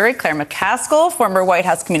from Missouri, Claire McCaskill, former White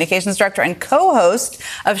House Communications Director and co-host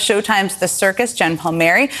of Showtime's The Circus, Jen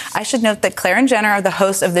Palmieri. I should note that Claire and Jen are the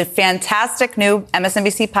hosts of the fantastic new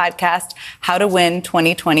MSNBC podcast, How to Win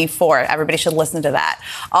 2024. Everybody should listen to that.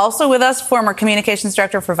 Also with us, former Communications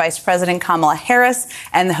Director for Vice President Kamala Harris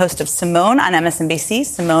and the host of Simone on MSNBC,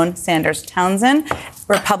 Simone Sanders Townsend,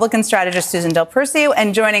 Republican strategist Susan Del Percio,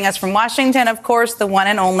 and joining us from Washington, of course, the one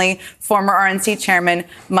and only former RNC Chairman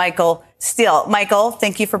Michael Steele. Michael,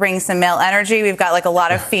 thank you for bringing some male energy. We've got like a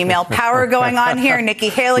lot of female power going on here. Nikki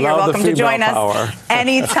Haley, you're welcome to join us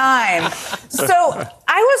anytime. So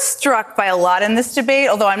I was struck by a lot in this debate,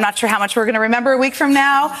 although I'm not sure how much we're going to remember a week from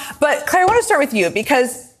now. But Claire, I want to start with you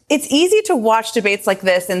because it's easy to watch debates like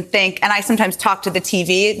this and think, and I sometimes talk to the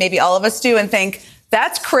TV, maybe all of us do, and think,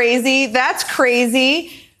 that's crazy. That's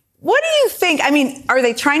crazy. What do you think? I mean, are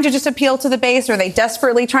they trying to just appeal to the base? Are they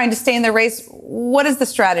desperately trying to stay in the race? What is the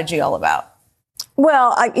strategy all about?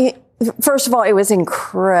 Well, first of all, it was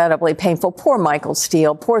incredibly painful. Poor Michael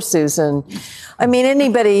Steele. Poor Susan. I mean,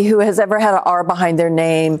 anybody who has ever had an R behind their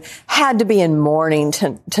name had to be in mourning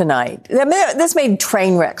tonight. This made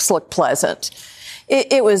train wrecks look pleasant.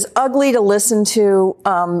 It was ugly to listen to.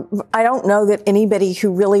 I don't know that anybody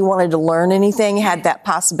who really wanted to learn anything had that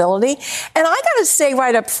possibility. And I got to say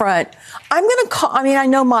right up front, I'm going to call, I mean, I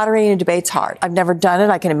know moderating a debate's hard. I've never done it.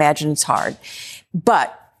 I can imagine it's hard.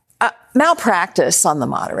 But malpractice on the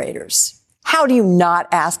moderators. How do you not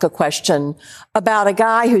ask a question about a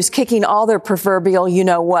guy who's kicking all their proverbial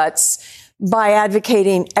you-know-whats by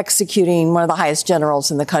advocating executing one of the highest generals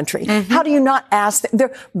in the country? Mm-hmm. How do you not ask them?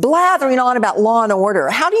 They're blathering on about law and order.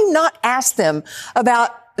 How do you not ask them about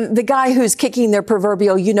the guy who's kicking their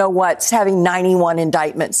proverbial you-know-whats, having 91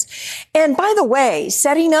 indictments? And by the way,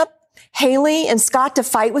 setting up Haley and Scott to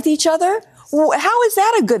fight with each other, how is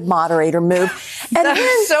that a good moderator move? And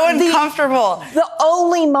That's so uncomfortable. The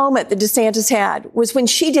only moment that DeSantis had was when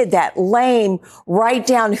she did that lame write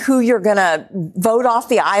down who you're going to vote off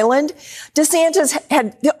the island. DeSantis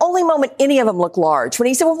had the only moment any of them looked large when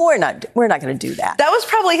he said, well, we're not going to do that. That was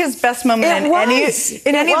probably his best moment in any of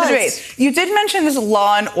the debates. You did mention this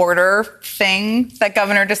law and order thing that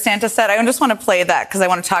Governor DeSantis said. I just want to play that because I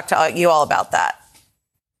want to talk to you all about that.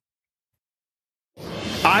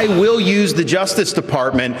 I will use the Justice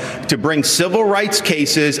Department to bring civil rights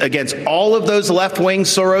cases against all of those left-wing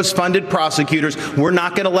Soros-funded prosecutors. We're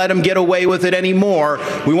not going to let them get away with it anymore.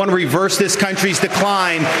 We want to reverse this country's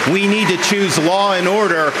decline. We need to choose law and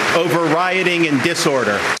order over rioting and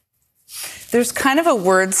disorder. There's kind of a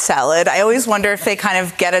word salad. I always wonder if they kind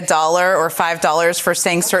of get $1 or $5 for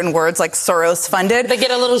saying certain words like Soros funded. They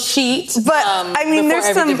get a little sheet. But I mean,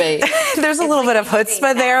 there's there's a little bit of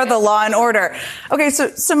chutzpah there, the law and order. Okay, so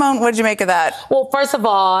Simone, what'd you make of that? Well, first of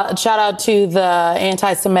all, shout out to the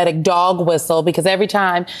anti-Semitic dog whistle, because every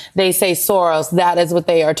time they say Soros, that is what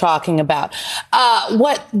they are talking about.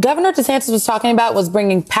 What Governor DeSantis was talking about was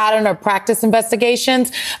bringing pattern or practice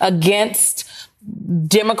investigations against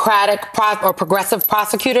Democratic or progressive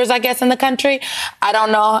prosecutors, I guess, in the country. I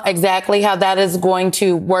don't know exactly how that is going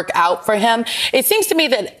to work out for him. It seems to me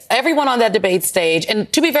that everyone on that debate stage,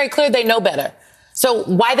 and to be very clear, they know better. So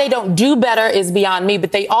why they don't do better is beyond me,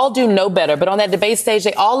 but they all do know better. But on that debate stage,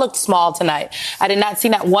 they all looked small tonight. I did not see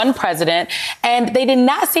not one president, and they did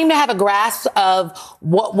not seem to have a grasp of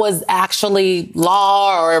what was actually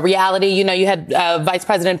law or reality. You know, you had former Vice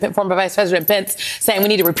President Pence saying we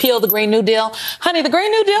need to repeal the Green New Deal. Honey, the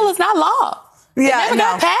Green New Deal is not law. Yeah, it never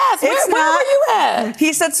got passed. Where were you at?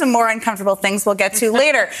 He said some more uncomfortable things we'll get to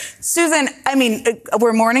later. Susan, I mean,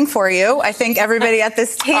 we're mourning for you. I think everybody at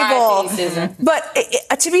this table. Susan. But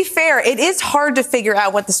to be fair, it is hard to figure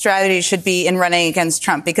out what the strategy should be in running against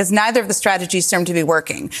Trump, because neither of the strategies seem to be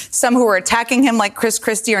working. Some who are attacking him, like Chris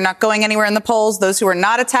Christie, are not going anywhere in the polls. Those who are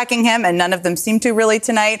not attacking him, and none of them seem to really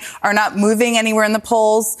tonight, are not moving anywhere in the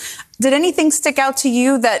polls. Did anything stick out to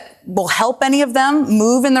you that will help any of them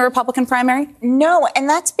move in the Republican primary? No, and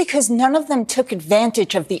that's because none of them took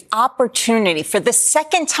advantage of the opportunity. For the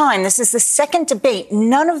second time, this is the second debate,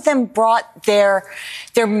 none of them brought their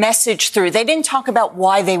message through. They didn't talk about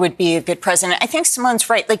why they would be a good president. I think Simone's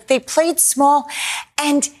right. Like, they played small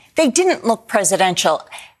and they didn't look presidential.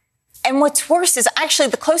 And what's worse is actually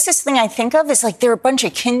the closest thing I think of is like there were a bunch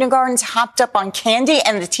of kindergartens hopped up on candy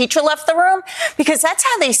and the teacher left the room, because that's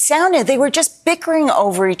how they sounded. They were just bickering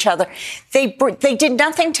over each other. They did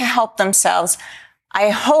nothing to help themselves. I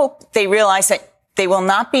hope they realize that they will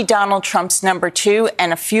not be Donald Trump's number 2,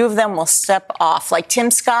 and a few of them will step off. Like Tim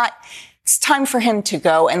Scott, it's time for him to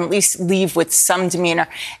go and at least leave with some demeanor.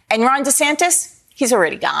 And Ron DeSantis, he's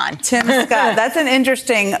already gone. Tim Scott, that's an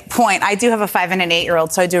interesting point. I do have a 5 and an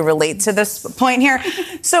 8-year-old, so I do relate to this point here.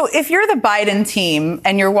 So if you're the Biden team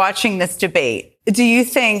and you're watching this debate, do you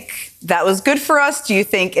think that was good for us? Do you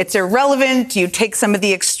think it's irrelevant? Do you take some of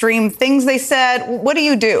the extreme things they said? What do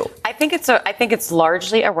you do? I think it's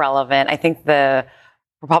largely irrelevant. I think the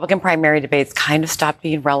Republican primary debates kind of stopped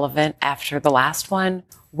being relevant after the last one,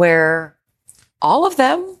 where all of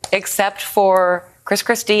them, except for Chris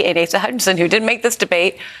Christie and Asa Hutchinson, who didn't make this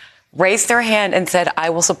debate, raised their hand and said, I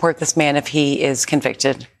will support this man if he is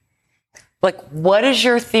convicted. Like, what is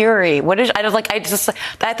your theory?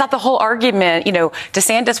 I thought the whole argument,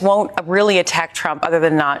 DeSantis won't really attack Trump other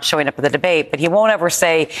than not showing up at the debate, but he won't ever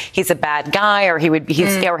say he's a bad guy or he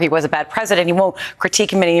was a bad president. He won't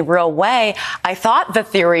critique him in any real way. I thought the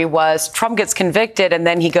theory was Trump gets convicted and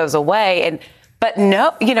then he goes away. But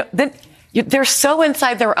no, they're so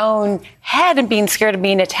inside their own head and being scared of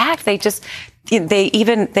being attacked. They're going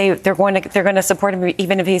to support him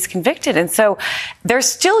even if he's convicted. And so they're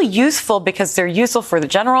still useful because they're useful for the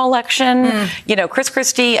general election. Chris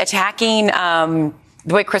Christie attacking the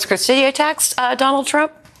way Chris Christie attacks Donald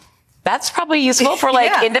Trump. that's probably useful for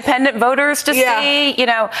independent voters to see. You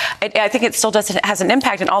know, I think it still has an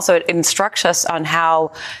impact, and also it instructs us on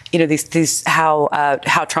how, you know,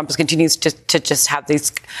 how Trump continues to just have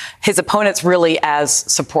his opponents really as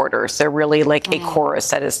supporters. They're really like a chorus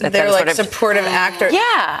that is. They're like supportive actors.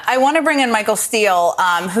 Yeah. I want to bring in Michael Steele,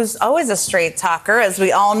 who's always a straight talker, as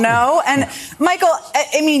we all know. And Michael,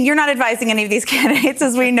 I mean, you're not advising any of these candidates,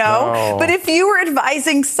 as we know. No. But if you were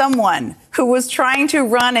advising someone who was trying to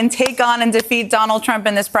run and take on and defeat Donald Trump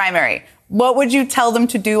in this primary, what would you tell them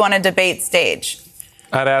to do on a debate stage?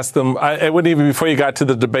 I'd ask them, it wouldn't even, before you got to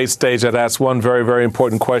the debate stage, I'd ask one very, very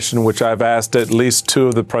important question, which I've asked at least two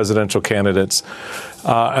of the presidential candidates.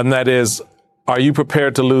 And that is, are you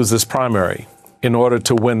prepared to lose this primary in order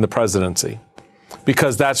to win the presidency?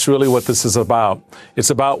 Because that's really what this is about. It's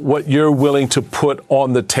about what you're willing to put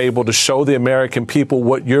on the table to show the American people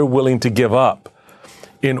what you're willing to give up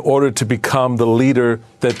in order to become the leader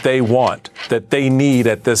that they want, that they need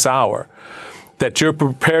at this hour. That you're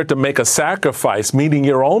prepared to make a sacrifice, meaning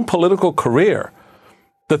your own political career,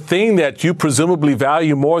 the thing that you presumably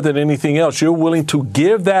value more than anything else, you're willing to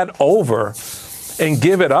give that over and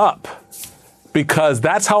give it up, because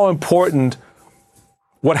that's how important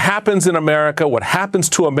what happens in America, what happens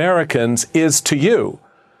to Americans is to you.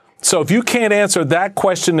 So if you can't answer that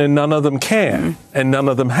question, and none of them can, and none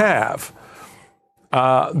of them have,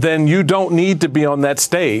 then you don't need to be on that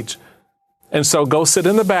stage. And so go sit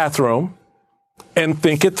in the bathroom and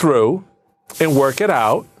think it through and work it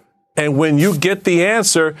out. And when you get the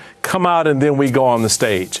answer, come out and then we go on the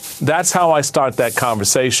stage. That's how I start that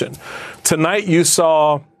conversation. Tonight you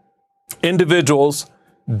saw individuals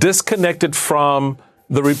disconnected from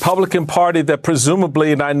the Republican Party that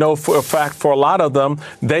presumably, and I know for a fact for a lot of them,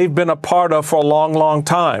 they've been a part of for a long, long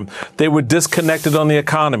time. They were disconnected on the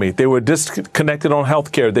economy. They were disconnected on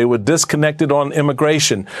health care. They were disconnected on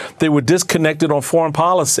immigration. They were disconnected on foreign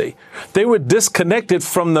policy. They were disconnected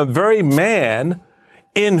from the very man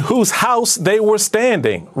in whose house they were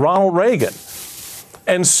standing, Ronald Reagan.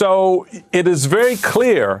 And so it is very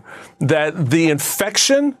clear that the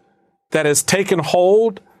infection that has taken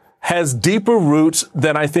hold has deeper roots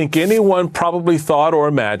than I think anyone probably thought or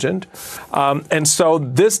imagined. And so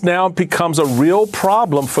this now becomes a real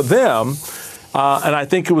problem for them. And I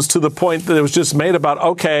think it was to the point that it was just made about,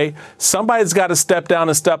 okay, somebody's got to step down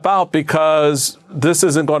and step out because this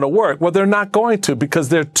isn't going to work. Well, they're not going to, because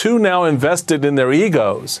they're too now invested in their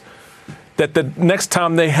egos that the next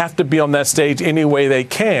time they have to be on that stage any way they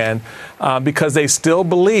can, because they still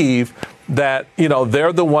believe that, you know,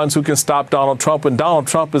 they're the ones who can stop Donald Trump. And Donald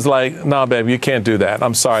Trump is like, no, baby, you can't do that.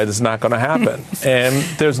 I'm sorry, this is not going to happen. And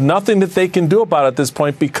there's nothing that they can do about it at this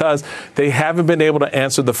point, because they haven't been able to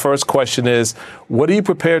answer the first question is, what are you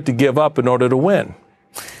prepared to give up in order to win?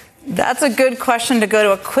 That's a good question to go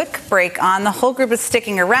to a quick break on. The whole group is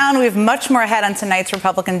sticking around. We have much more ahead on tonight's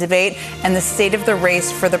Republican debate and the state of the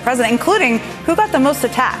race for the president, including who got the most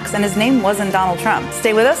attacks. And his name wasn't Donald Trump.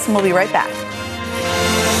 Stay with us and we'll be right back.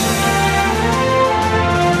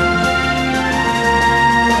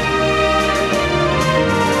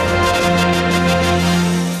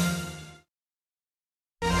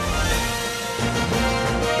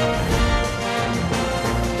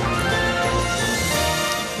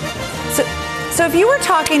 So if you were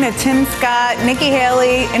talking to Tim Scott, Nikki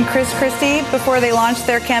Haley, and Chris Christie before they launched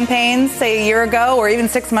their campaigns, say a year ago or even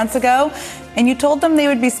 6 months ago, and you told them they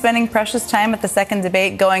would be spending precious time at the second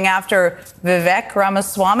debate going after Vivek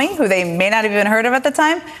Ramaswamy, who they may not have even heard of at the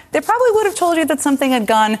time, they probably would have told you that something had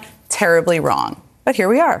gone terribly wrong. But here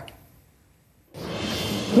we are.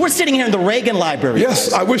 We're sitting here in the Reagan Library.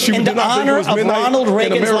 Yes, I wish you would in honor of Ronald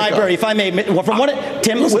Reagan's library, if I may. From one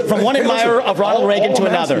admirer of Ronald Reagan to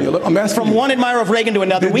another. From one admirer of Reagan to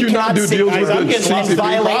another, we cannot see and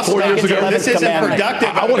violate This isn't productive.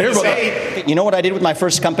 I want to hear about that. You know what I did with my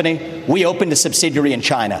first company? We opened a subsidiary in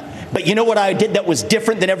China. But you know what I did that was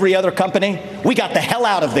different than every other company? We got the hell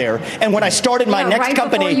out of there. And when I started my next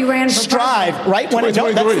company, Strive, right when it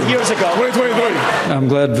was years ago. 2023. I'm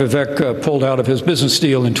glad Vivek pulled out of his business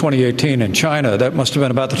deal in 2018 in China. That must have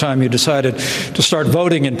been about the time you decided to start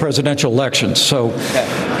voting in presidential elections. So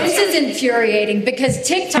this is infuriating, because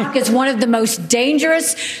TikTok is one of the most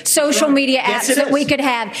dangerous social media apps that we could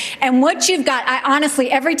have. And what you've got, I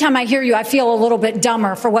honestly, every time I hear you, I feel a little bit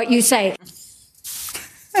dumber for what you say.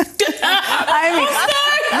 I mean,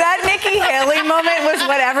 that Nikki Haley moment was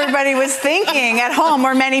what everybody was thinking at home,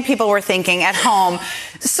 or many people were thinking at home.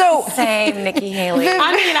 So same Nikki Haley.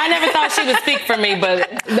 I mean, I never thought she would speak for me, but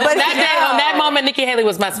that day, on that moment, Nikki Haley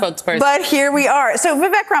was my spokesperson. But here we are. So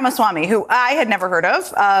Vivek Ramaswamy, who I had never heard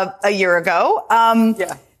of a year ago,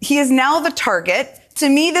 he is now the target To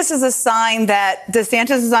me, this is a sign that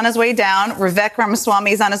DeSantis is on his way down. Vivek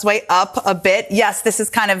Ramaswamy is on his way up a bit. Yes, this is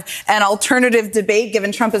kind of an alternative debate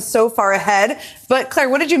given Trump is so far ahead. But Claire,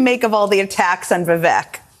 what did you make of all the attacks on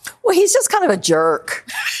Vivek? Well, he's just kind of a jerk.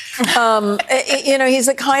 He's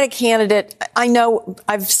the kind of candidate. I know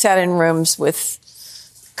I've sat in rooms with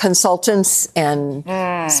consultants and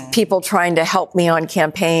people trying to help me on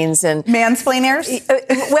campaigns and mansplainers.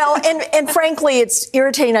 Well, and frankly, it's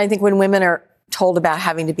irritating, I think, when women are told about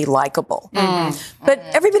having to be likable. But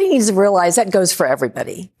everybody needs to realize that goes for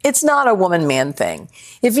everybody. It's not a woman-man thing.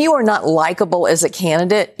 If you are not likable as a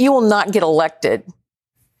candidate, you will not get elected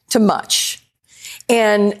to much.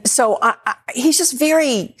 And so he's just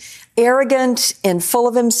very arrogant and full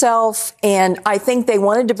of himself. And I think they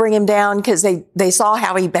wanted to bring him down because they saw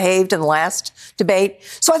how he behaved in the last debate.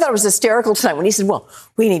 So I thought it was hysterical tonight when he said, well,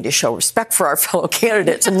 we need to show respect for our fellow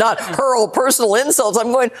candidates and not hurl personal insults.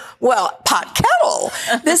 I'm going, well, pot kettle.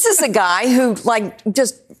 This is a guy who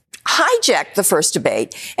just hijacked the first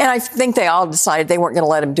debate. And I think they all decided they weren't going to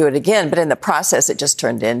let him do it again. But in the process, it just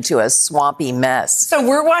turned into a swampy mess. So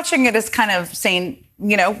we're watching it as kind of saying,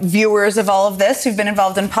 viewers of all of this who've been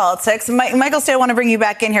involved in politics. Michael Steele, I want to bring you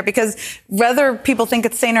back in here because whether people think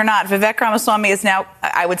it's sane or not, Vivek Ramaswamy is now,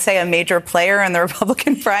 I would say, a major player in the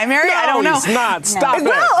Republican primary. No, I don't know. He's not. Stop it.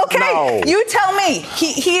 Well, okay. No. You tell me.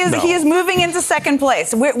 He is moving into second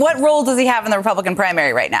place. What role does he have in the Republican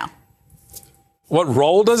primary right now? What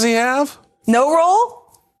role does he have? No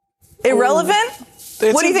role? Irrelevant?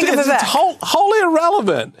 What do you think of Vivek? It's wholly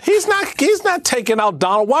irrelevant. He's not taking out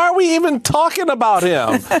Donald. Why are we even talking about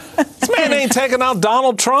him? This man ain't taking out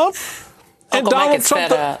Donald Trump. And Donald Trump,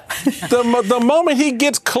 the moment he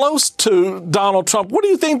gets close to Donald Trump, what do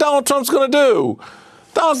you think Donald Trump's going to do?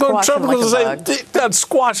 Donald Trump is going to say, that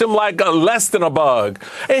squash him like less than a bug.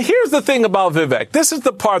 And here's the thing about Vivek. This is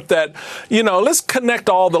the part that, let's connect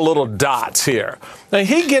all the little dots here. And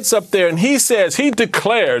he gets up there and he says, he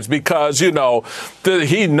declares, because, he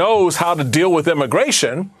knows how to deal with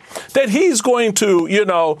immigration, that he's going to,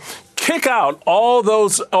 kick out all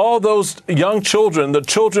those young children, the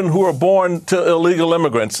children who are born to illegal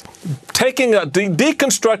immigrants,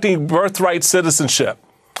 deconstructing birthright citizenship.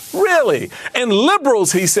 Really? And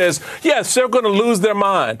liberals, he says, yes, they're going to lose their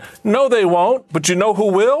mind. No, they won't. But you know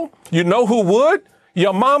who will? You know who would?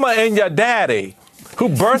 Your mama and your daddy, who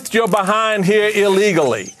birthed your behind here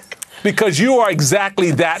illegally. Because you are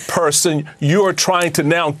exactly that person you're trying to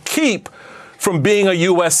now keep from being a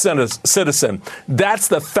U.S. citizen. That's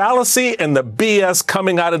the fallacy and the BS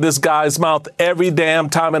coming out of this guy's mouth every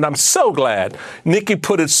damn time. And I'm so glad Nikki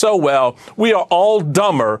put it so well. We are all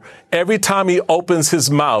dumber every time he opens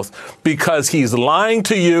his mouth because he's lying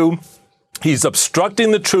to you. He's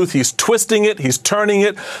obstructing the truth. He's twisting it. He's turning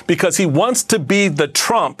it because he wants to be the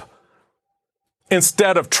Trump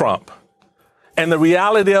instead of Trump. And the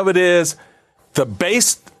reality of it is the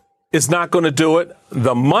base is not going to do it.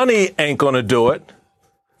 The money ain't going to do it.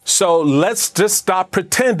 So let's just stop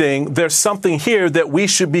pretending there's something here that we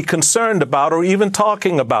should be concerned about or even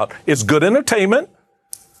talking about. It's good entertainment.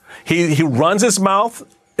 He runs his mouth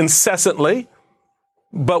incessantly.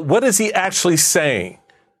 But what is he actually saying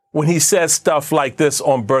when he says stuff like this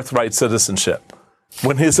on birthright citizenship?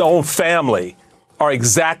 When his own family are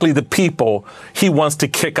exactly the people he wants to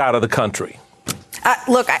kick out of the country?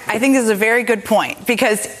 Look, I think this is a very good point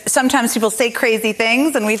because sometimes people say crazy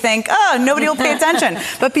things and we think, nobody will pay attention.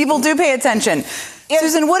 But people do pay attention.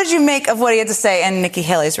 Susan, what did you make of what he had to say and Nikki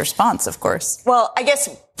Haley's response, of course? Well, I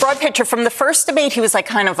guess broad picture from the first debate, he was like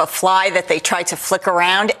kind of a fly that they tried to flick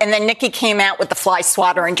around. And then Nikki came out with the fly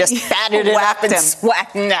swatter and just batted it up and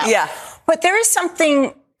whacked him out. Yeah. But there is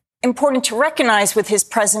something important to recognize with his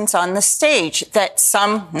presence on the stage that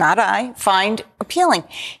some, not I, find appealing.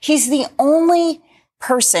 He's the only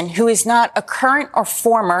person who is not a current or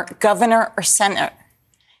former governor or senator.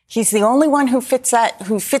 He's the only one who fits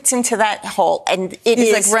into that hole, and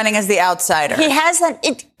he's like running as the outsider. He has that,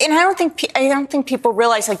 and I don't think people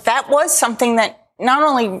realize that was something that not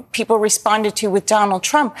only people responded to with Donald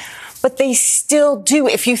Trump, but they still do.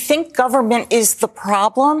 If you think government is the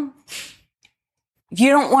problem, you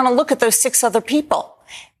don't want to look at those 6 other people.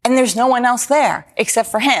 And there's no one else there except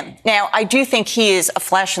for him. Now, I do think he is a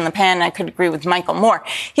flash in the pan. I could agree with Michael Moore.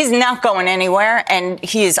 He's not going anywhere, and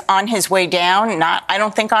he is on his way down. I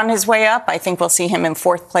don't think on his way up. I think we'll see him in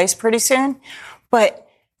 4th place pretty soon. But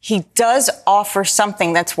he does offer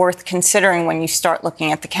something that's worth considering when you start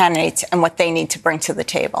looking at the candidates and what they need to bring to the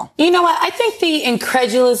table. You know what? I think the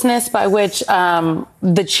incredulousness by which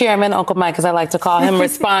the chairman, Uncle Mike, as I like to call him,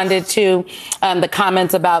 responded to the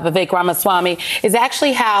comments about Vivek Ramaswamy is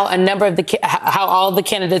actually how a number of how all the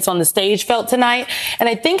candidates on the stage felt tonight. And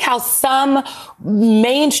I think how some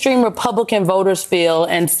mainstream Republican voters feel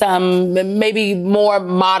and some maybe more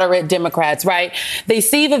moderate Democrats, right? They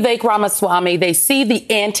see Vivek Ramaswamy. They see the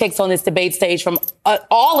antics on this debate stage from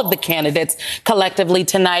all of the candidates collectively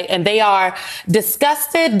tonight. And they are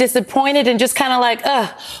disgusted, disappointed, and just kind of like,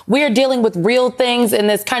 we're dealing with real things in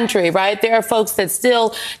this country, right? There are folks that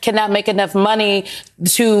still cannot make enough money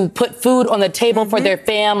to put food on the table for their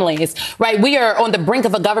families, right? We are on the brink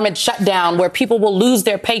of a government shutdown where people will lose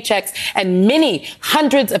their paychecks and many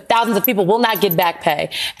hundreds of thousands of people will not get back pay.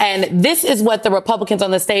 And this is what the Republicans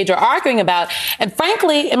on the stage are arguing about. And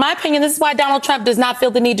frankly, in my opinion, this is why Donald Trump does not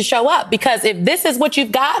feel the need to show up, because if this is what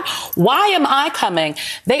you've got, why am I coming?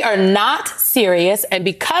 They are not serious. And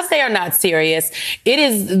because they are not serious,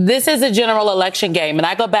 this is a general election game. And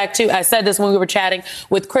I go back to, I said this when we were chatting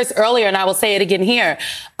with Chris earlier, and I will say it again here.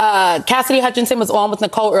 Cassidy Hutchinson was on with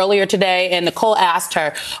Nicole earlier today, and Nicole asked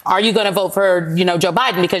her, are you going to vote for, Joe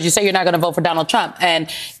Biden? Because you say you're not going to vote for Donald Trump. And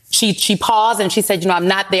she paused and she said, I'm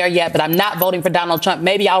not there yet, but I'm not voting for Donald Trump.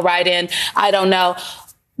 Maybe I'll write in. I don't know.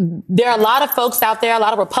 There are a lot of folks out there, a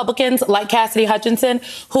lot of Republicans like Cassidy Hutchinson,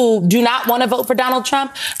 who do not want to vote for Donald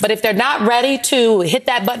Trump. But if they're not ready to hit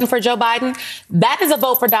that button for Joe Biden, that is a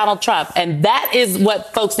vote for Donald Trump. And that is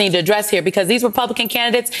what folks need to address here, because these Republican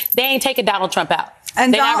candidates, they ain't taking Donald Trump out.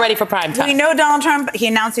 And they're not ready for prime time. We know Donald Trump, he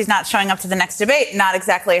announced he's not showing up to the next debate. Not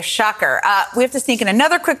exactly a shocker. We have to sneak in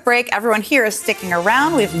another quick break. Everyone here is sticking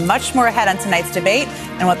around. We have much more ahead on tonight's debate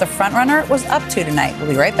and what the frontrunner was up to tonight. We'll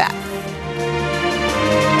be right back.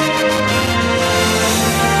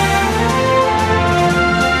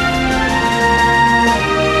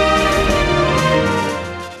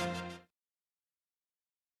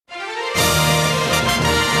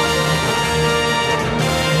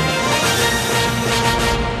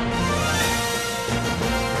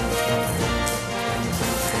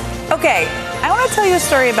 Okay, I want to tell you a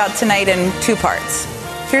story about tonight in two parts.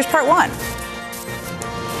 Here's part one.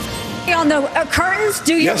 On the curtains,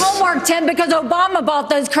 do your homework, Tim, because Obama bought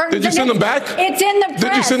those curtains. Did you send them back? It's in the press.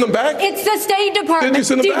 Did you send them back? It's the State Department. Did you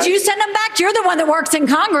send them back? Did you send them back? You're the one that works in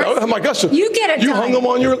Congress. Oh my gosh. You get it You done. hung them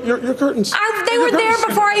on your curtains. They were there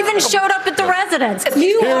before I even showed up at the residence.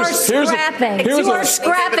 You are scrapping. You are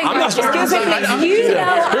scrapping. I'm not Excuse me. You know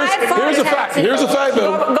I fought Here's a fact. Here's a fact,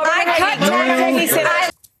 though. I cut taxes.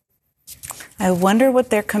 I wonder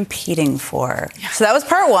what they're competing for. So that was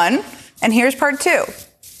part one, and here's part two.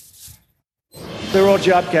 They're all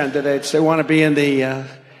job candidates. They want to be in the,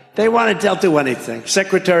 they'll do anything.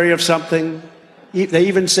 Secretary of something. They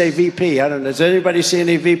even say VP. I don't know. Does anybody see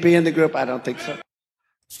any VP in the group? I don't think so.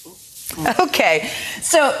 Okay,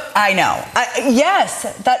 so I know. Yes,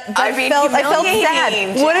 I felt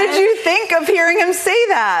sad. What did you think of hearing him say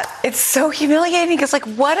that? It's so humiliating because, like,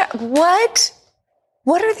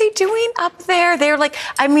 what are they doing up there? They're like,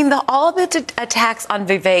 all of the attacks on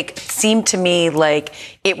Vivek seemed to me like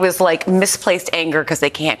it was like misplaced anger because they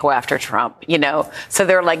can't go after Trump, So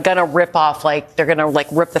they're like gonna rip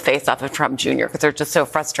the face off of Trump Jr. because they're just so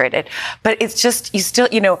frustrated. But it's just, you still,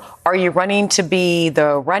 are you running to be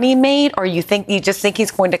the running mate, or you just think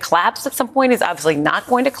he's going to collapse at some point? He's obviously not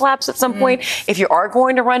going to collapse at some point. If you are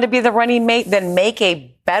going to run to be the running mate, then make a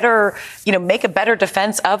better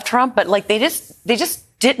defense of Trump. But like they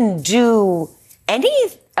just didn't do any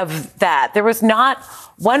of that. There was not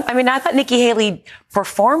one. I thought Nikki Haley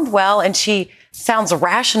performed well, and she sounds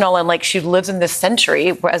rational and like she lives in this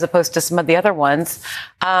century as opposed to some of the other ones.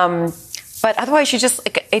 But otherwise,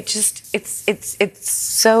 it's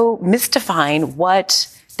so mystifying what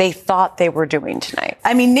they thought they were doing tonight.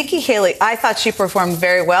 Nikki Haley, I thought she performed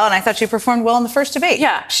very well, and I thought she performed well in the first debate.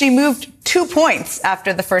 Yeah. She moved 2 points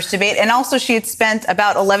after the first debate, and also she had spent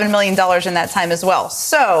about $11 million in that time as well.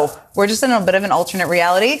 So we're just in a bit of an alternate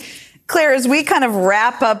reality. Claire, as we kind of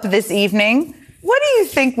wrap up this evening, what do you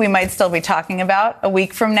think we might still be talking about a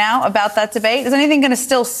week from now about that debate? Is anything going to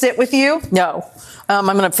still sit with you? No. I'm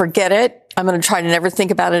going to forget it. I'm going to try to never think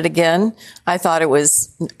about it again. I thought it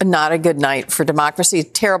was not a good night for democracy, a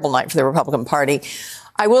terrible night for the Republican Party.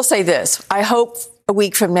 I will say this. I hope a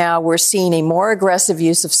week from now we're seeing a more aggressive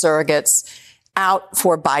use of surrogates out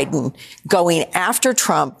for Biden, going after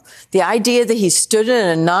Trump. The idea that he stood in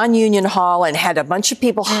a non-union hall and had a bunch of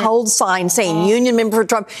people hold signs saying union member for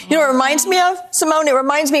Trump. You know what it reminds me of, Simone? It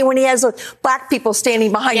reminds me when he has black people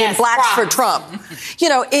standing behind him, blacks for Trump. You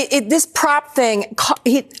know, this prop thing,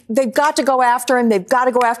 they've got to go after him. They've got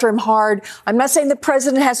to go after him hard. I'm not saying the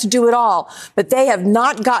president has to do it all, but they have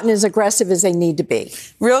not gotten as aggressive as they need to be.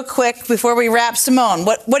 Real quick, before we wrap, Simone,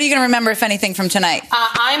 what are you going to remember, if anything, from tonight?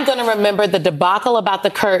 I'm going to remember the debacle about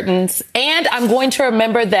the curtains, and I'm going to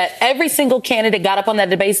remember that every single candidate got up on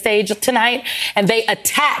that debate stage tonight and they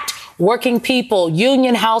attacked working people,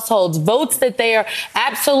 union households, votes that they are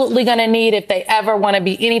absolutely going to need if they ever want to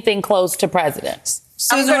be anything close to presidents.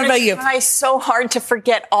 Susan, what about you? I'm going to try so hard to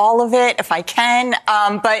forget all of it if I can,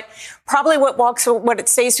 but probably what it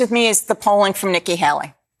stays with me is the polling from Nikki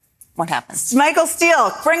Haley. What happens? Michael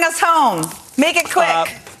Steele, bring us home. Make it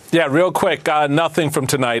quick. Yeah, real quick. Nothing from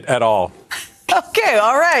tonight at all. Okay,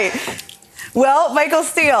 all right. Well, Michael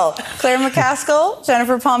Steele, Claire McCaskill,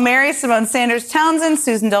 Jennifer Palmieri, Simone Sanders Townsend,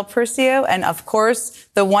 Susan Del Percio, and of course,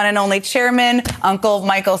 the one and only chairman, Uncle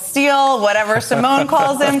Michael Steele, whatever Simone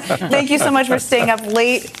calls him. Thank you so much for staying up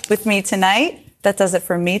late with me tonight. That does it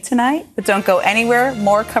for me tonight, but don't go anywhere.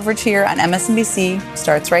 More coverage here on MSNBC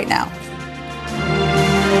starts right now.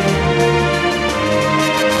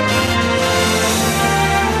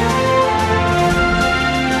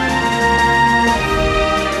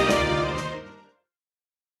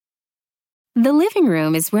 The living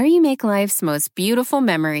room is where you make life's most beautiful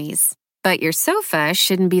memories. But your sofa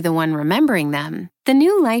shouldn't be the one remembering them. The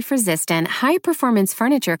new life-resistant, high-performance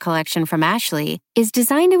furniture collection from Ashley is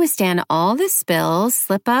designed to withstand all the spills,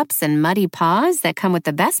 slip-ups, and muddy paws that come with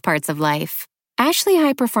the best parts of life. Ashley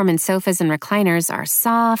high-performance sofas and recliners are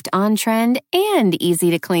soft, on-trend, and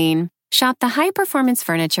easy to clean. Shop the high-performance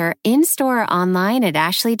furniture in-store or online at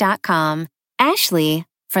ashley.com. Ashley,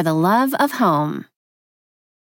 for the love of home.